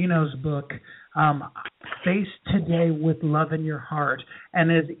Mandino's book, face today with love in your heart.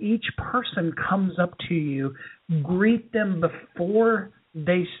 And as each person comes up to you, greet them before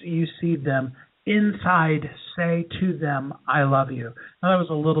you see them. Inside, say to them, I love you. Now, that was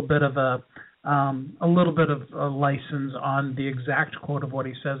a little bit of a license on the exact quote of what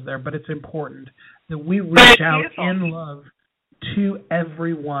he says there, but it's important that we reach out in love to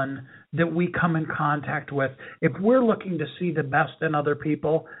everyone that we come in contact with. If we're looking to see the best in other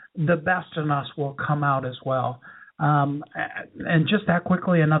people, the best in us will come out as well. And just that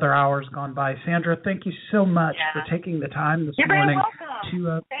quickly, another hour's gone by. Sandra, thank you so much for taking the time this morning. You're very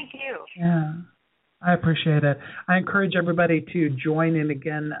welcome. Thank you. Yeah, I appreciate it. I encourage everybody to join in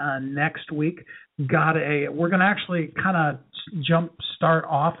again next week. We're going to actually kind of start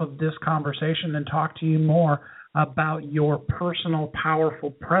off of this conversation and talk to you more about your personal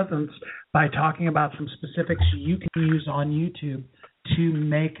powerful presence by talking about some specifics you can use on YouTube to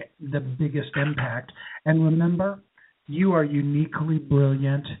make the biggest impact. And remember, you are uniquely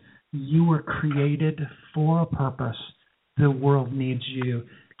brilliant. You were created for a purpose. The world needs you.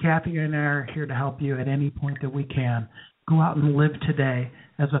 Kathy and I are here to help you at any point that we can. Go out and live today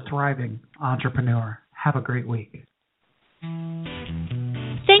as a thriving entrepreneur. Have a great week.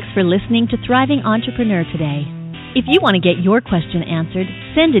 Thanks for listening to Thriving Entrepreneur today. If you want to get your question answered,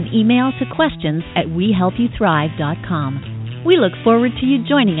 send an email to questions@wehelpyouthrive.com. We look forward to you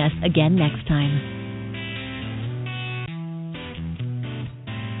joining us again next time.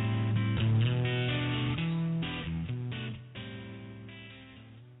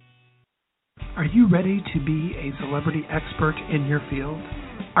 Are you ready to be a celebrity expert in your field?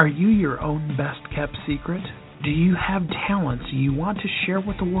 Are you your own best-kept secret? Do you have talents you want to share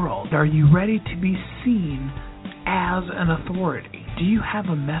with the world? Are you ready to be seen as an authority? Do you have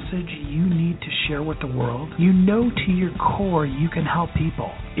a message you need to share with the world? You know to your core you can help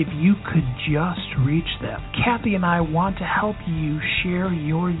people if you could just reach them. Kathy and I want to help you share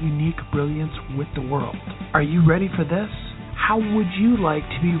your unique brilliance with the world. Are you ready for this? How would you like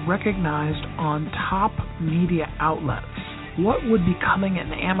to be recognized on top media outlets? What would becoming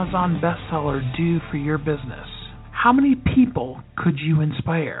an Amazon bestseller do for your business? How many people could you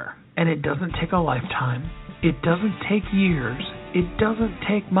inspire? And it doesn't take a lifetime. It doesn't take years. It doesn't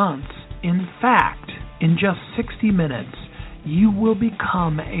take months. In fact, in just 60 minutes, you will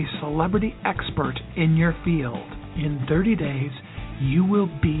become a celebrity expert in your field. In 30 days, you will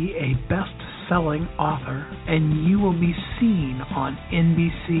be a best-selling author, and you will be seen on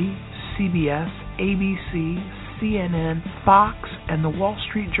NBC, CBS, ABC, CNN, Fox, and the Wall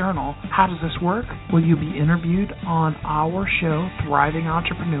Street Journal. How does this work? Well, you'll be interviewed on our show, Thriving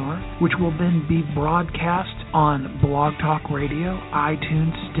Entrepreneur, which will then be broadcast on Blog Talk Radio,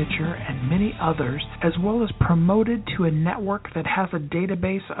 iTunes, Stitcher, and many others, as well as promoted to a network that has a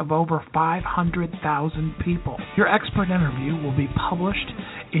database of over 500,000 people. Your expert interview will be published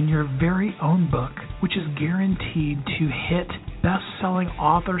in your very own book, which is guaranteed to hit best-selling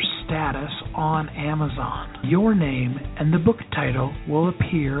author status on Amazon. Your name and the book title will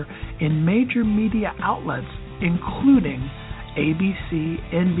appear in major media outlets, including ABC,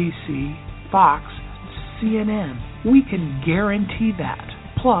 NBC, Fox, CNN. We can guarantee that.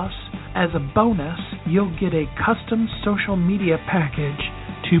 Plus, as a bonus, you'll get a custom social media package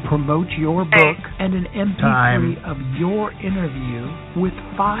to promote your book and an MP3 of your interview with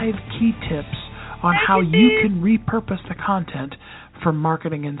 5 key tips on how you can repurpose the content for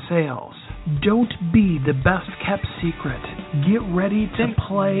marketing and sales. Don't be the best kept secret. Get ready to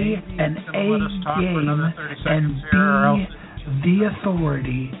play an A game and be the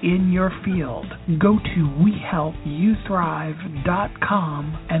authority in your field. Go to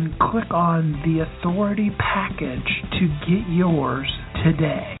WeHelpYouThrive.com and click on the authority package to get yours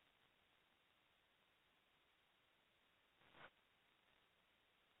today.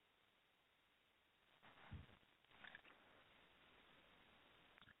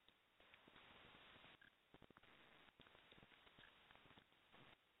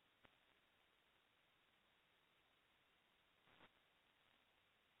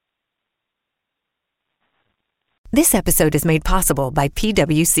 This episode is made possible by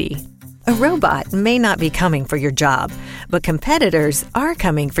PwC. A robot may not be coming for your job, but competitors are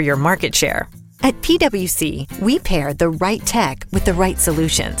coming for your market share. At PwC, we pair the right tech with the right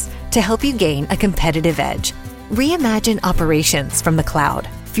solutions to help you gain a competitive edge. Reimagine operations from the cloud,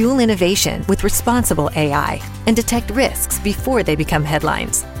 fuel innovation with responsible AI, and detect risks before they become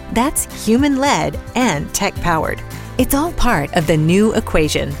headlines. That's human-led and tech-powered. It's all part of The New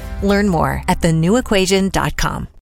Equation. Learn more at thenewequation.com.